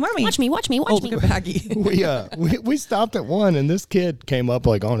me. Look at Maggie. we stopped at one, and this kid came up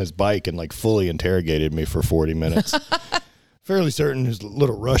like on his bike and like fully interrogated me for 40 minutes. Fairly certain he's a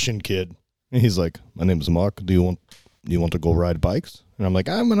little Russian kid. And he's like, "My name is Mark. Do you want to go ride bikes?" And I'm like,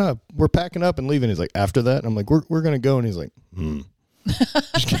 we're packing up and leaving. He's like, "After that?" And I'm like, we're gonna go. And he's like,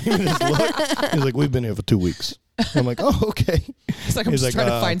 Just gave me this look. He's like, "We've been here for 2 weeks." I'm like, "Oh, okay." He's like, I'm just trying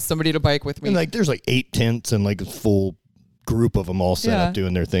to find somebody to bike with me. And like, there's like 8 tents and like a full group of them all set up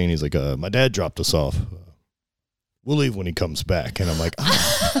doing their thing. He's like, "My dad dropped us off. We'll leave when he comes back." And I'm like,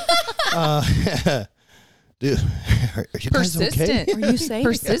 dude, are you guys okay? Are you safe?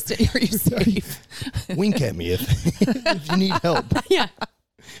 Persistent. Are you safe? Wink at me if you need help. Yeah.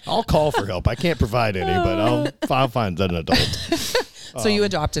 I'll call for help. I can't provide any, but I'll find an adult. So you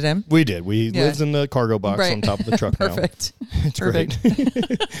adopted him? We did. We lives in the cargo box on top of the truck Perfect. now. It's great.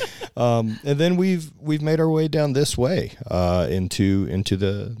 And then we've made our way down this way into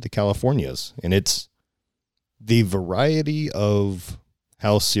the Californias, and it's the variety of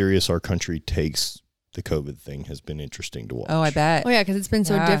how serious our country takes the COVID thing has been interesting to watch. Oh, I bet. Oh yeah, because it's been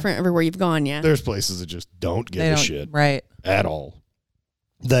so different everywhere you've gone. Yeah, there's places that just don't give a shit right at all.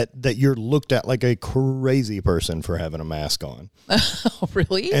 that you're looked at like a crazy person for having a mask on. Oh,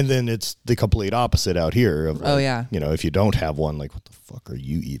 really? And then it's the complete opposite out here. Of like, yeah. You know, if you don't have one, like, what the fuck are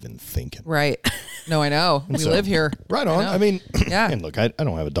you even thinking? Right. No, I know. We live here. Right on. I mean, yeah. And look, I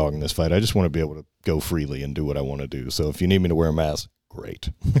don't have a dog in this fight. I just want to be able to go freely and do what I want to do. So if you need me to wear a mask, great.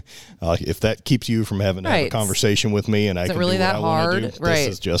 If that keeps you from having to have a conversation with me and I can really do what I want to do, right. this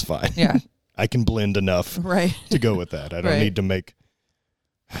is just fine. Yeah. I can blend enough to go with that. I don't need to make...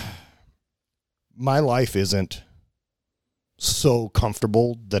 My life isn't so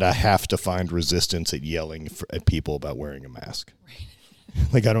comfortable that I have to find resistance at yelling at people about wearing a mask.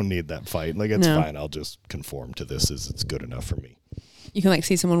 Right. Like, I don't need that fight. Like, it's fine. I'll just conform to this as it's good enough for me. You can like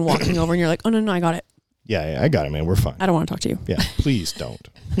see someone walking over and you're like, oh, no, I got it. Yeah, I got it, man. We're fine. I don't want to talk to you. Yeah, please don't.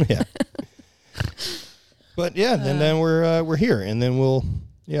 Yeah. But yeah, and then we're here, and then we'll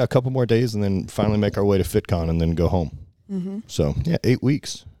a couple more days, and then finally make our way to FitCon, and then go home. Mm-hmm. So yeah, 8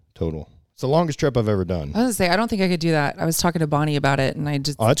 weeks total. It's the longest trip I've ever done. I was gonna say I don't think I could do that. I was talking to Bonnie about it, and I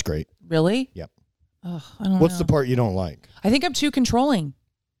just that's great. Really? Yep. Oh, I don't know. What's the part you don't like? I think I'm too controlling.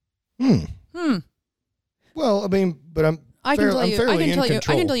 Well, I mean, but I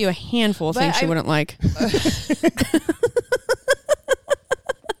can tell you a handful of things you wouldn't like.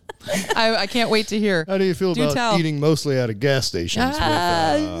 I can't wait to hear. How do you feel about eating mostly out of gas stations?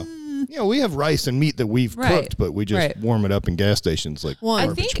 We have rice and meat that we've cooked, but we just warm it up in gas stations like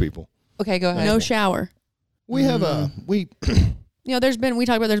garbage people. Okay, go ahead. No shower. We have we talked about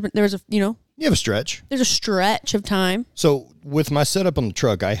there's a you have a stretch. There's a stretch of time. So with my setup on the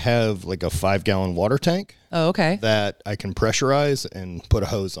truck, I have like a 5-gallon water tank. Oh, okay. That I can pressurize and put a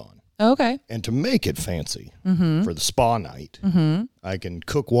hose on. Oh, okay. And to make it fancy for the spa night, I can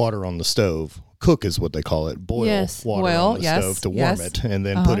cook water on the stove. Cook is what they call it. Boil water on the stove to warm it, and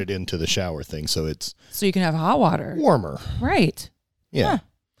then put it into the shower thing. So you can have hot water. Warmer. Right. Yeah.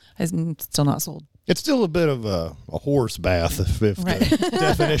 I'm still not sold. It's still a bit of a horse bath, if the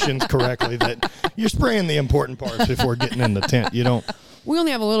definition's correctly, that you're spraying the important parts before getting in the tent. You don't. We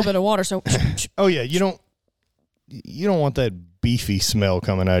only have a little bit of water, so. Oh yeah, you don't want that beefy smell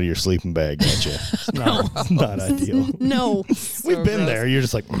coming out of your sleeping bag at you. It's not ideal. No. We've been there. You're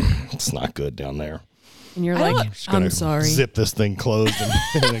just like, it's not good down there. And you're like, I'm sorry. Zip this thing closed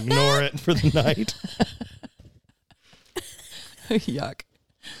and ignore it for the night. Yuck.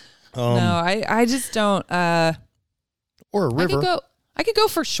 No, I just don't. Or a river. I could go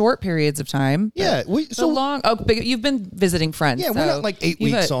for short periods of time. Yeah. So long. Oh, but you've been visiting friends. Yeah, we're not like 8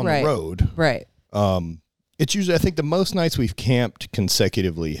 weeks on the road. Right. It's usually, I think the most nights we've camped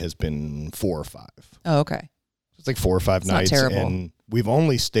consecutively has been 4 or 5. Oh, okay. It's like 4 or 5 nights. Not terrible. And we've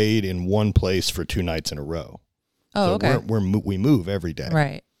only stayed in one place for 2 nights in a row. Oh, so okay. We move every day.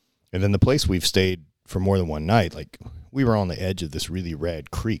 Right. And then the place we've stayed for more than one night, like we were on the edge of this really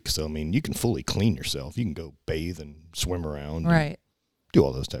rad creek. So, I mean, you can fully clean yourself. You can go bathe and swim around. Right. Do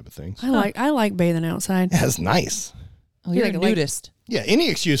all those type of things. I like bathing outside. That's nice. Oh, you're a nudist. Yeah, any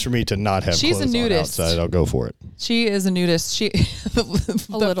excuse for me to not have clothes on outside, I'll go for it. She is a nudist.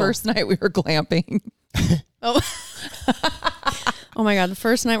 The first night we were glamping. Oh my God, the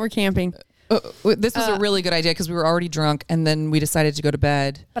first night we're camping. This was a really good idea because we were already drunk, and then we decided to go to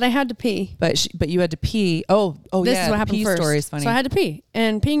bed. But I had to pee. But you had to pee. Oh, this yeah. Is what happened pee first. Story is funny. So I had to pee,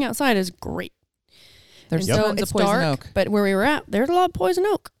 and peeing outside is great. There's tons of poison dark, oak. but where we were at, there's a lot of poison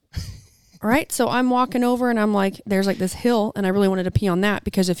oak. All right, so I'm walking over, and I'm like, there's like this hill, and I really wanted to pee on that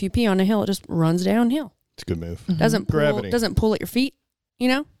because if you pee on a hill, it just runs downhill. It's a good move. Mm-hmm. Doesn't pull at your feet, you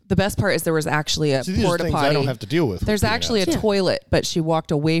know? The best part is there was actually a porta potty. I don't have to deal with. There's actually a toilet, but she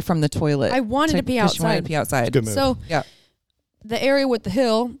walked away from the toilet. I wanted to pee outside. She wanted to pee outside. Good move. So the area with the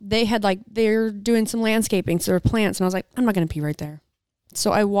hill, they're doing some landscaping, so there were plants, and I was like, I'm not going to pee right there.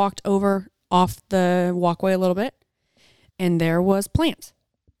 So I walked over off the walkway a little bit, and there was plants.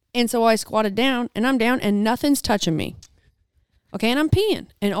 And so I squatted down, and I'm down, and nothing's touching me. Okay, and I'm peeing,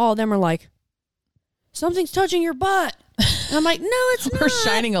 and all of them are like, something's touching your butt. And I'm like, no, it's not. We're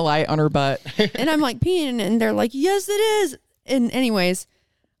shining a light on her butt. And I'm like peeing, and they're like, yes, it is. And anyways,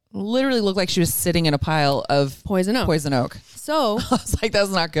 literally looked like she was sitting in a pile of poison oak. So I was like,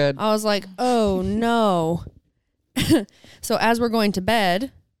 that's not good. I was like, oh no. So as we're going to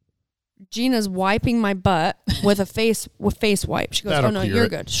bed, Gina's wiping my butt with a face wipe. She goes, oh no, you're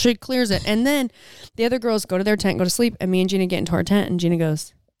good. She clears it. And then the other girls go to their tent, go to sleep, and me and Gina get into our tent, and Gina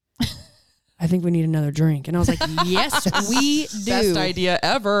goes, I think we need another drink. And I was like, yes, we do. Best idea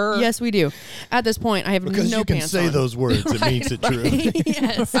ever. Yes, we do. At this point, I have no pants on. Because you can say those words. It means it's true.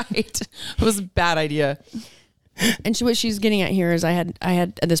 Yes. Right. It was a bad idea. And what she's getting at here is I had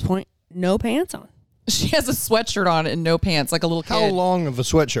at this point no pants on. She has a sweatshirt on and no pants, like a little kid. How long of a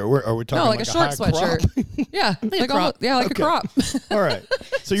sweatshirt? Are we talking like a short sweatshirt? Yeah, like a crop. Yeah, like a crop. All right.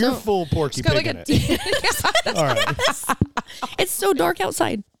 So you're full Porky Pig in it. All right. It's so dark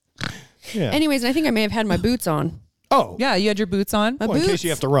outside. Yeah. Anyways, I think I may have had my boots on. Oh. Yeah, you had your boots on. My boots. In case you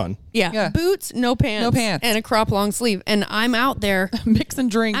have to run. Yeah. Boots, no pants. And a crop long sleeve. And I'm out there. Mixing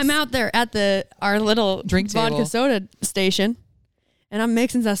drinks. I'm out there at our little drink vodka table. soda station. And I'm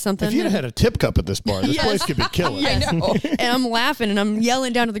mixing something. If you'd have had a tip cup at this bar, this place could be killing. I know. And I'm laughing and I'm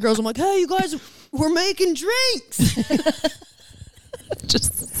yelling down to the girls. I'm like, hey, you guys, we're making drinks.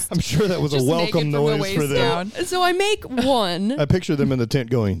 I'm sure that was a welcome noise for them. So I make one. I picture them in the tent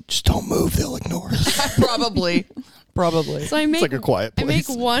going, just don't move, they'll ignore us. Probably. So I make, it's like a quiet place. I make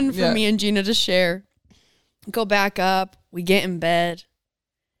one for me and Gina to share. Go back up. We get in bed.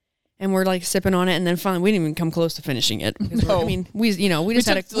 And we're like sipping on it, and then finally we didn't even come close to finishing it. No. I mean, we just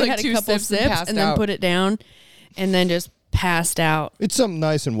had a couple sips and then put it down, and then just passed out. It's something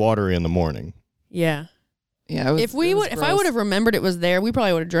nice and watery in the morning. Yeah, yeah. If I would have remembered it was there, we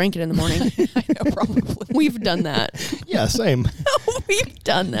probably would have drank it in the morning. I know, probably. We've done that. Yeah, same. We've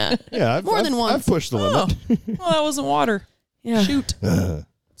done that. Yeah, more than once. I've pushed the limit. Well, that wasn't water. Yeah. Shoot.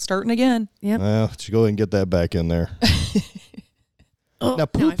 Starting again. Yeah. Well, should go ahead and get that back in there. Now,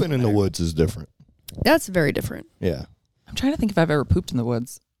 pooping in the woods is different. That's very different. Yeah. I'm trying to think if I've ever pooped in the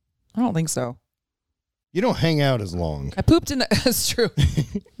woods. I don't think so. You don't hang out as long. I pooped in the... That's true.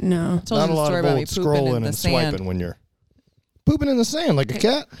 No. I told Not you a the lot story of about me old pooping scrolling in the and sand. swiping when you're pooping in the sand like a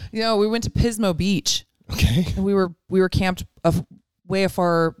cat. You know, we went to Pismo Beach. Okay. And we were camped way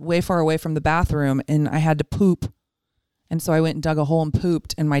far away from the bathroom, and I had to poop. And so I went and dug a hole and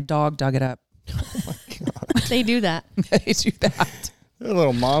pooped, and my dog dug it up. Oh my God. They do that. They do that. They're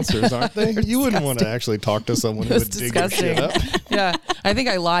little monsters, aren't they? You wouldn't want to actually talk to someone who would dig your shit up. Yeah. I think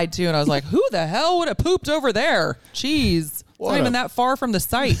I lied too, and I was like, who the hell would have pooped over there? Jeez. It's not even that far from the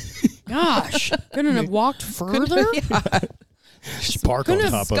site. Gosh. Couldn't have walked further? Yeah. Just park on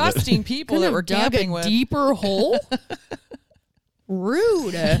top of it. Disgusting people that were camping with. Deeper hole?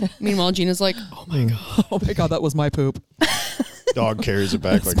 Rude. Meanwhile, Gina's like, oh my God. Oh my God, that was my poop. Dog carries it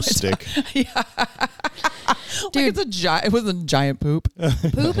back like a stick. Yeah. Dude, it was a giant poop.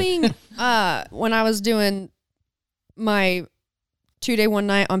 Pooping, when I was doing my 2-day, 1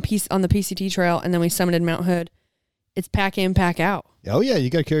 night on the PCT trail, and then we summited Mount Hood, it's pack in, pack out. Oh, yeah. You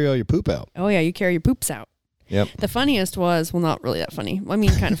got to carry all your poop out. Oh, yeah. You carry your poops out. Yep. The funniest was, well, not really that funny. I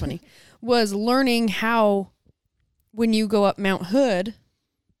mean, kind of funny, was learning how when you go up Mount Hood,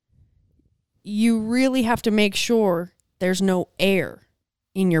 you really have to make sure there's no air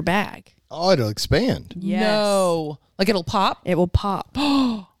in your bag. Oh, it'll expand. Yes. No. Like it'll pop? It will pop.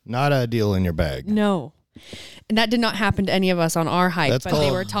 Not ideal in your bag. No. And that did not happen to any of us on our hike. That's but called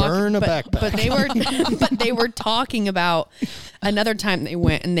they were talking, burn a backpack. But they were talking about another time they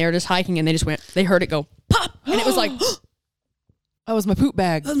went and they were just hiking and they heard it go pop. And it was like, that was my poop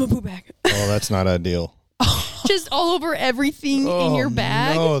bag. That was my poop bag. Oh, that's not ideal. Just all over everything in your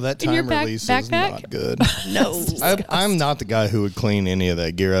bag. No, that time in your release is not good. No. I'm not the guy who would clean any of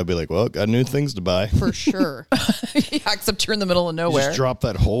that gear. I'd be like, well, got new things to buy. For sure. Yeah, except you're in the middle of nowhere. Just drop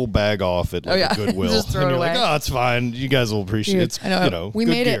that whole bag off at a Goodwill. Just throw and it you're away. like, oh, it's fine. You guys will appreciate it. It's, I know. You know, we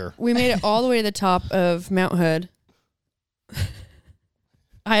good made gear. We made it all the way to the top of Mount Hood.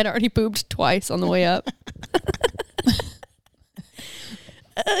 I had already pooped twice on the way up.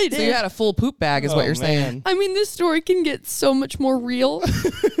 So you had a full poop bag is what you're saying. I mean, this story can get so much more real.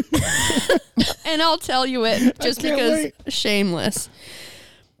 And I'll tell you it just because shameless.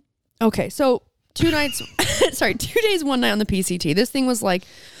 Okay, so 2 days, 1 night on the PCT. This thing was like,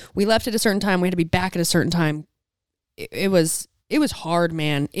 we left at a certain time. We had to be back at a certain time. It was hard,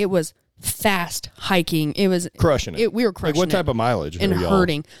 man. It was fast hiking. It was crushing it. We were crushing it. Like what type of mileage? And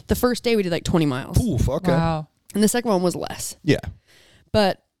hurting. The first day we did like 20 miles. Oof, okay. Wow. And the second one was less. Yeah.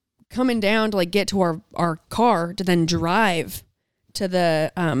 But coming down to like get to our car to then drive to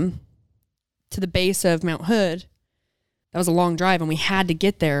the base of Mount Hood, that was a long drive, and we had to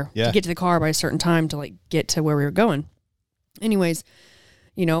get there to get to the car by a certain time to like get to where we were going. Anyways,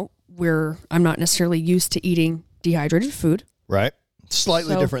 you know, I'm not necessarily used to eating dehydrated food. Right.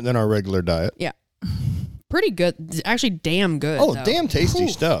 Slightly different than our regular diet. Yeah. Pretty good. Actually, damn good. Oh, though. damn tasty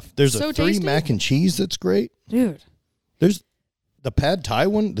stuff. There's So a 3 tasty. mac and cheese that's great. Dude. There's the pad thai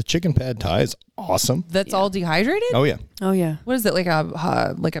one. The chicken pad thai is awesome. That's all dehydrated? Oh, yeah. Oh, yeah. What is it, like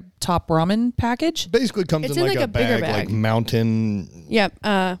a top ramen package? Basically comes It's in in like like a a bigger bag, like bag. mountain. Yep.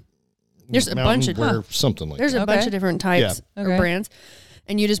 There's a bunch of Mountain something like There's that. a bunch of different types or brands,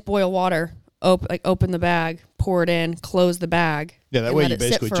 and you just boil water, open the bag, pour it in, close the bag, Yeah, that way you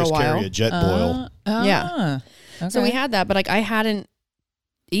basically just carry a jet boil. Yeah. Okay. So we had that, but like I hadn't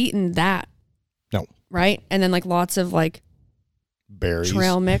eaten that. No. Right? And then like lots of like berries,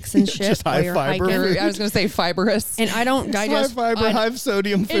 trail mix and shit. Just high fiber. I was going to say fibrous. And I don't digest high fiber, high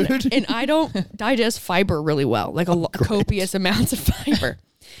sodium food. And I don't digest fiber really well, like copious amounts of fiber.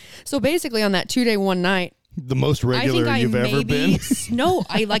 So basically on that 2-day, 1 night, the most regular you've ever been. No,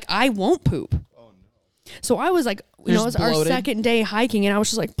 I won't poop. Oh no. So I was like, it was our second day hiking, and I was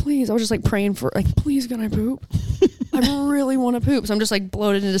just like, please. I was just like praying for, like, please, can I poop? I really want to poop. So I'm just like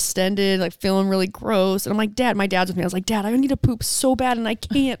bloated and distended, like feeling really gross. And I'm like, Dad, my dad's with me. I was like, Dad, I need to poop so bad, and I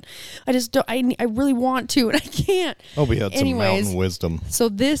can't. I just don't. I really want to, and I can't. Oh, we had some mountain wisdom. So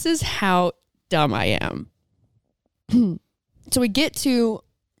this is how dumb I am. So we get to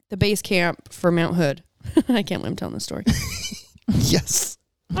the base camp for Mount Hood. I can't believe I'm telling this story. Yes.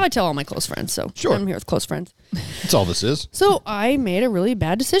 I tell all my close friends, so sure. I'm here with close friends. That's all this is. So I made a really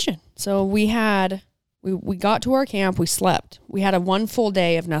bad decision. So we got to our camp, we slept. We had a 1 full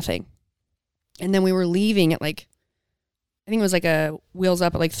day of nothing. And then we were leaving at like, I think it was like a wheels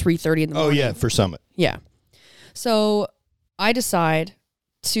up at like 3:30 in the morning. Oh yeah, for Summit. Yeah. So I decide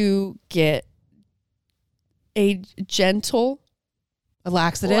to get a gentle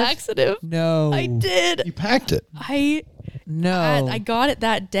laxative. No. I did. You packed it. I got it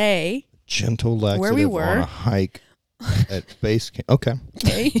that day. Gentle laxative where we were on a hike at base camp. Okay.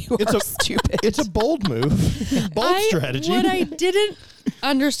 Stupid. It's a bold move. Bold strategy. What I didn't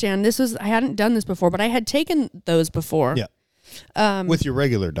understand, I hadn't done this before, but I had taken those before. Yeah. With your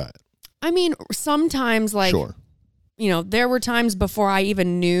regular diet. I mean, sometimes like, sure. There were times before I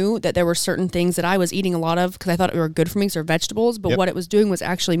even knew that there were certain things that I was eating a lot of because I thought it were good for me, so vegetables. But what it was doing was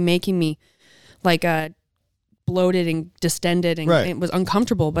actually making me like bloated and distended, and it was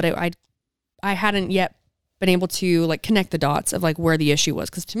uncomfortable. But I hadn't yet been able to like connect the dots of like where the issue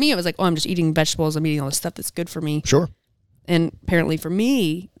was. Because to me, it was like, oh, I'm just eating vegetables. I'm eating all this stuff that's good for me. Sure. And apparently for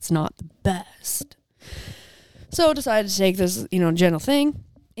me, it's not the best. So I decided to take this, gentle thing,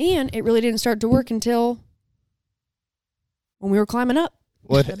 and it really didn't start to work until when we were climbing up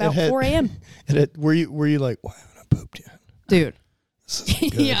about 4 a.m. Were you like, why haven't I pooped yet? Dude. This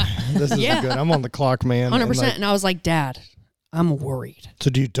isn't good. This isn't good. I'm on the clock, man. 100%. And I was like, Dad, I'm worried.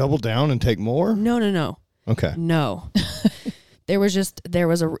 So do you double down and take more? No. Okay. No. It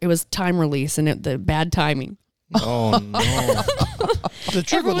was time release and the bad timing. Oh, no. The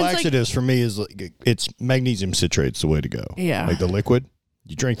trick with laxatives for me is like, it's magnesium citrate's the way to go. Yeah. Like the liquid,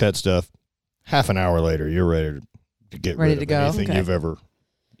 you drink that stuff, half an hour later, you're ready to get rid of anything you've ever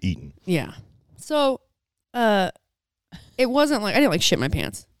eaten. Yeah. So, it wasn't like, I didn't like shit my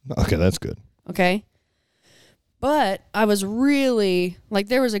pants. Okay, that's good. Okay. But I was really, like,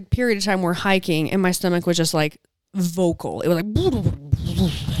 there was a period of time where hiking and my stomach was just like vocal. It was like,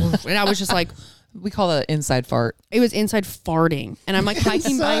 and I was just like, we call it inside fart. It was inside farting. And I'm like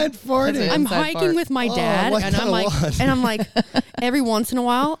hiking inside farting. I'm hiking with my dad, and I'm like, every once in a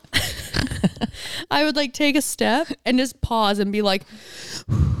while, I would like take a step and just pause and be like,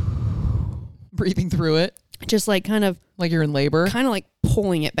 breathing through it. Just like kind of like you're in labor. Kind of like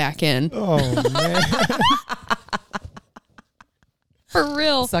pulling it back in. Oh, man. For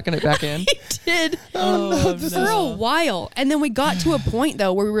real. Sucking it back in. He did. For a while. And then we got to a point,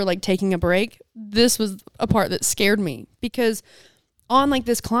 though, where we were like taking a break. This was a part that scared me because on like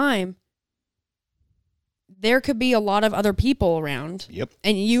this climb, there could be a lot of other people around. Yep.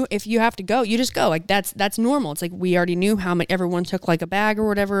 And if you have to go, you just go. Like that's normal. It's like we already knew how much everyone took like a bag or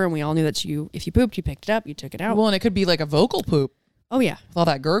whatever, and we all knew that if you pooped, you picked it up, you took it out. Well, and it could be like a vocal poop. Oh yeah. With all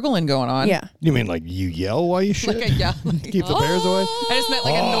that gurgling going on. Yeah. You mean like you yell while you shit? Like keep the bears away? I just meant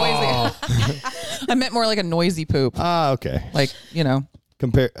like a noisy. I meant more like a noisy poop. Ah, okay. Like,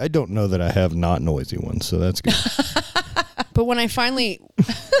 I don't know that I have not noisy ones, so that's good. But when I finally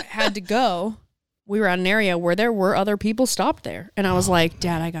had to go, we were at an area where there were other people stopped there. And I was like,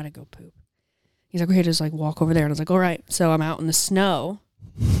 Dad, I got to go poop. He's like, okay, just like walk over there. And I was like, all right. So I'm out in the snow.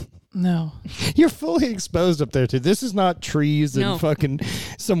 No. You're fully exposed up there too. This is not trees and fucking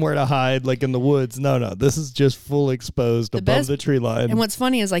somewhere to hide like in the woods. No. This is just full exposed above the tree line. And what's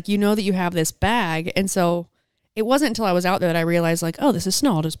funny is like, that you have this bag. And so it wasn't until I was out there that I realized like, oh, this is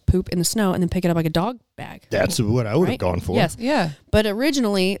snow. I'll just poop in the snow and then pick it up like a dog bag. That's what I would have gone for. Yes. Yeah. But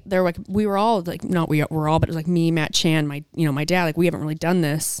originally there were like, we were all like, not we were all, but it was like me, Matt Chan, my dad, like we haven't really done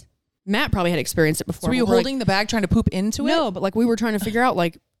this. Matt probably had experienced it before. So were you holding the bag trying to poop into it? No, but like we were trying to figure out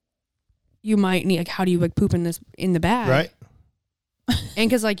like, you might need, like, how do you like poop in the bag? Right. And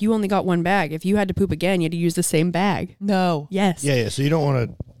because like you only got one bag. If you had to poop again, you had to use the same bag. No. Yes. Yeah. So you don't want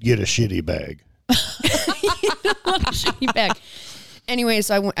to get a shitty bag. You don't want a shitty bag.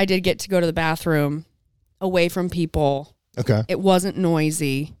 Anyways, I did get to go to the bathroom away from people. Okay. It wasn't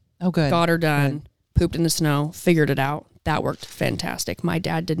noisy. Oh, good. Got her done. Pooped in the snow. Figured it out. That worked fantastic. My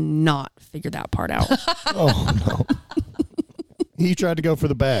dad did not figure that part out. Oh, no. He tried to go for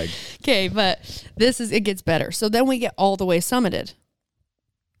the bag. Okay, but it gets better. So then we get all the way summited.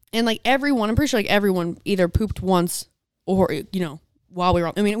 And like everyone, I'm pretty sure like everyone either pooped once or, while we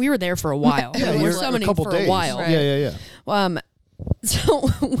were, we were there for a while. Yeah, we're summiting for days. a while. Right. Yeah. So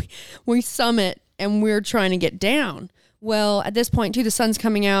we summit and we're trying to get down. Well, at this point too, the sun's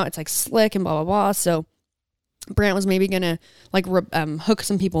coming out. It's like slick and blah, blah, blah. So Brant was maybe going to like hook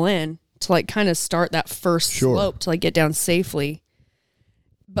some people in to like kind of start that first slope to like get down safely.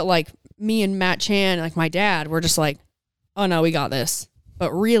 But like me and Matt Chan, like my dad, we're just like, oh no, we got this.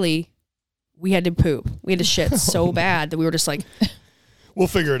 But really, we had to poop. We had to shit so bad that we were just like, we'll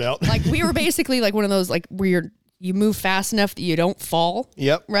figure it out. Like we were basically like one of those like where you move fast enough that you don't fall.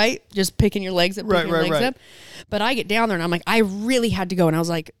 Yep. Right? Just picking your legs up, legs up. But I get down there and I'm like, I really had to go. And I was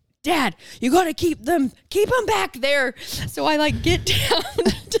like, Dad, you got to keep them back there. So I like get down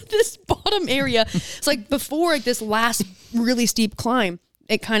to this bottom area. It's like before like this last really steep climb,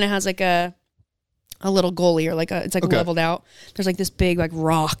 it kind of has like a little gully or like it's like leveled out. There's like this big like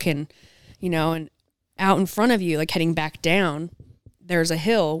rock and, and out in front of you, like heading back down, there's a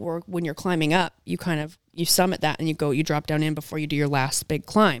hill where when you're climbing up, you summit that and you drop down in before you do your last big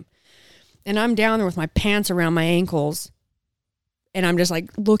climb. And I'm down there with my pants around my ankles. And I'm just like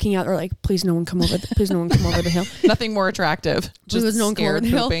looking out there like, please no one come over the hill. Nothing more attractive. Just no one come over the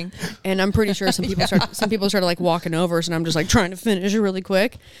hill. And I'm pretty sure some people started like walking over us and I'm just like trying to finish it really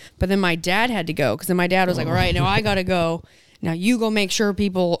quick. But then my dad had to go because then my dad was like, all right, now I got to go. Now you go make sure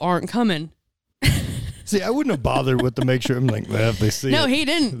people aren't coming. See, I wouldn't have bothered with to make sure. I'm like, well, if they see No, it, he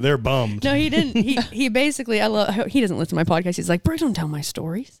didn't. They're bummed. No, he didn't. He basically, he doesn't listen to my podcast. He's like, Brooke, don't tell my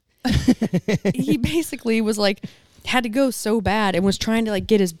stories. He basically was like, had to go so bad and was trying to like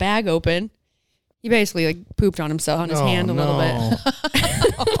get his bag open. He basically like pooped on himself on his hand a little bit.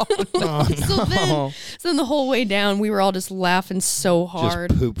 So then the whole way down, we were all just laughing so hard.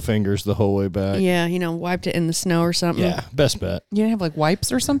 Just poop fingers the whole way back. Yeah, wiped it in the snow or something. Yeah, best bet. You didn't have like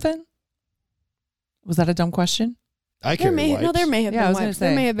wipes or something? Was that a dumb question? I carry wipes. No, there may have been wipes.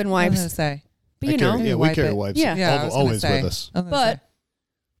 There may have been wipes. I was going to say. But yeah, we carry wipes. Yeah. Always with us. But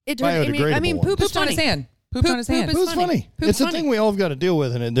it pooped on his hand. Pooped on his hand. It was funny. It's a thing we all have got to deal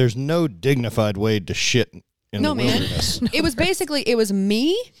with, and there's no dignified way to shit in the wilderness. It was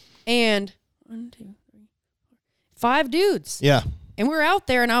me and 1, 2, 3, 4, 5 dudes. Yeah. And we're out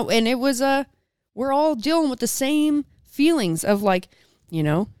there, and it was we're all dealing with the same feelings of like,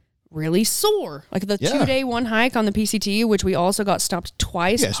 really sore. Like the 2-day one hike on the PCT, which we also got stopped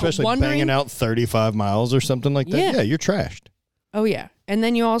twice. Yeah, especially banging out 35 miles or something like that. Yeah, you're trashed. Oh, yeah. And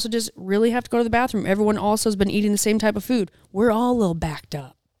then you also just really have to go to the bathroom. Everyone also has been eating the same type of food. We're all a little backed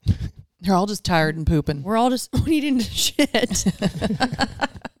up. They're all just tired and pooping. We're all just needing to shit.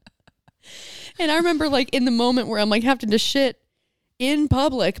 And I remember like in the moment where I'm like having to shit in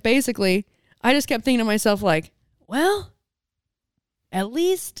public, basically, I just kept thinking to myself like, well, at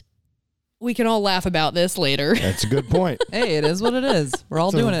least we can all laugh about this later. That's a good point. Hey, it is what it is. We're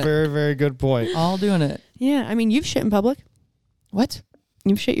all doing it. Very, very good point. All doing it. Yeah. You've shit in public. What?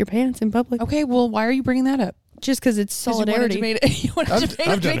 You've shit your pants in public. Okay, well, why are you bringing that up? Just because it's solidarity. You wanted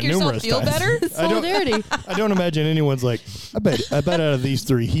to make yourself feel better? Solidarity. I don't imagine anyone's like, I bet out of these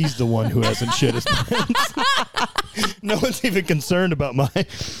 3, he's the one who hasn't shit his pants. No one's even concerned about mine.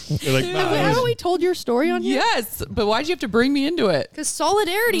 They're like, haven't we told your story on here? Yes, but why'd you have to bring me into it? Because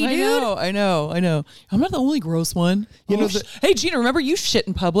solidarity, dude. I know. I'm not the only gross one. Hey, Gina, remember you shit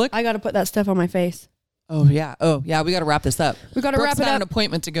in public? I got to put that stuff on my face. Oh, yeah. We got to wrap this up. We got to wrap it up. An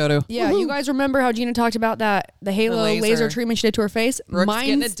appointment to go to. Yeah, you guys remember how Gina talked about the Halo laser treatment she did to her face? Brooke's Mine's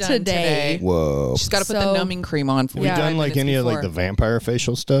getting it done today. Whoa. She's got to put the numbing cream on for you. Have you done like any of like the vampire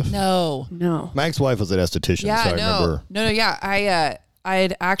facial stuff? No. My ex-wife was an esthetician, so I remember. No, yeah. I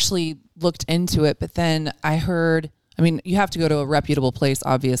had actually looked into it, but then I heard, you have to go to a reputable place,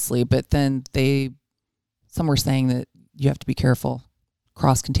 obviously, but then some were saying that you have to be careful.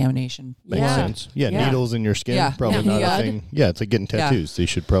 Cross-contamination. Makes sense. Yeah, needles in your skin, probably not a thing. Yeah, it's like getting tattoos. So you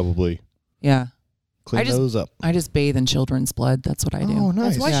should probably clean those up. I just bathe in children's blood. That's what I do. Oh,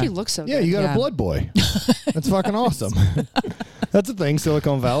 nice. That's why she looks so good. Yeah, you got a blood boy. That's fucking awesome. That's a thing,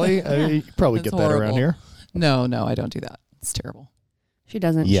 Silicon Valley. You probably get that around here. No, I don't do that. It's terrible. She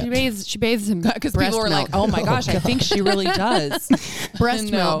doesn't. Yet. She bathes in because people were like, "Oh my gosh, I think she really does."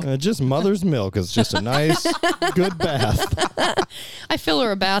 Breast milk. Just mother's milk is just a nice, good bath. I fill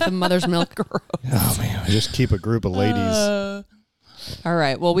her a bath of mother's milk. Oh man, I just keep a group of ladies All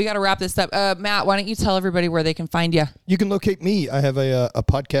right. Well, we got to wrap this up. Matt, why don't you tell everybody where they can find you? You can locate me. I have a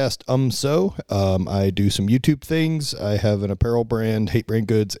podcast, I do some YouTube things. I have an apparel brand, Hate Brand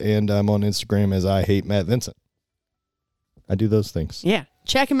Goods, and I'm on Instagram as I Hate Matt Vincent. I do those things. Yeah.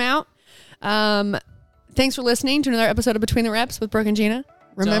 Check him out. Thanks for listening to another episode of Between the Reps with Brooke and Gina.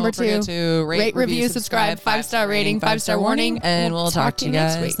 Remember to rate, review, subscribe, 5-star rating, 5-star warning, and we'll talk to you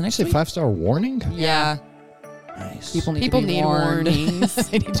guys next week. 5-star warning? Yeah. Nice. People need warnings.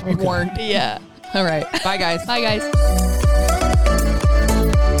 They need to be warned. Yeah. All right. Bye, guys. Bye, guys.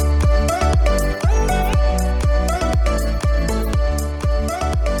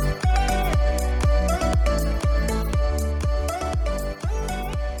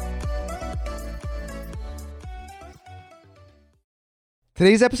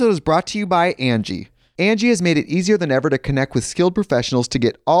 Today's episode is brought to you by Angie. Angie has made it easier than ever to connect with skilled professionals to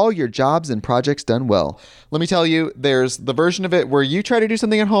get all your jobs and projects done well. Let me tell you, there's the version of it where you try to do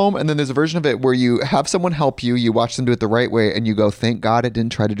something at home, and then there's a version of it where you have someone help you, you watch them do it the right way, and you go, thank God I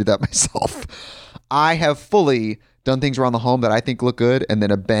didn't try to do that myself. I have fully done things around the home that I think look good, and then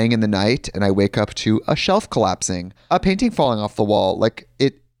a bang in the night, and I wake up to a shelf collapsing, a painting falling off the wall.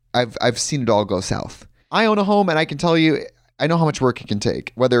 I've seen it all go south. I own a home, and I can tell you, I know how much work it can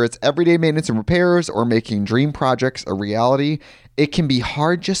take. Whether it's everyday maintenance and repairs or making dream projects a reality, it can be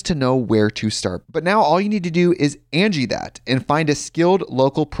hard just to know where to start. But now all you need to do is Angie that and find a skilled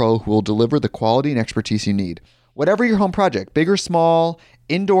local pro who will deliver the quality and expertise you need. Whatever your home project, big or small,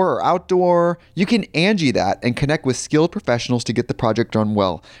 indoor or outdoor, you can Angie that and connect with skilled professionals to get the project done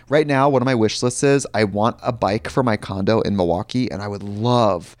well. Right now, one of my wish lists is I want a bike for my condo in Milwaukee, and I would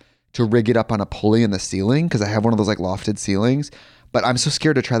love to rig it up on a pulley in the ceiling because I have one of those lofted ceilings, but I'm so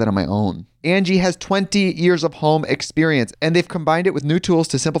scared to try that on my own. Angie has 20 years of home experience, and they've combined it with new tools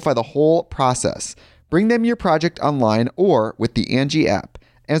to simplify the whole process. Bring them your project online or with the Angie app.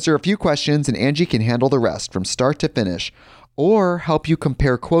 Answer a few questions and Angie can handle the rest from start to finish, or help you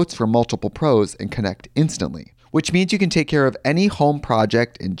compare quotes from multiple pros and connect instantly, which means you can take care of any home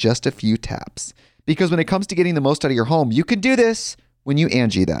project in just a few taps. Because when it comes to getting the most out of your home, you can do this when you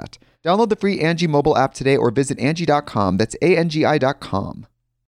Angie that. Download the free Angie mobile app today or visit Angie.com. That's ANGI.com.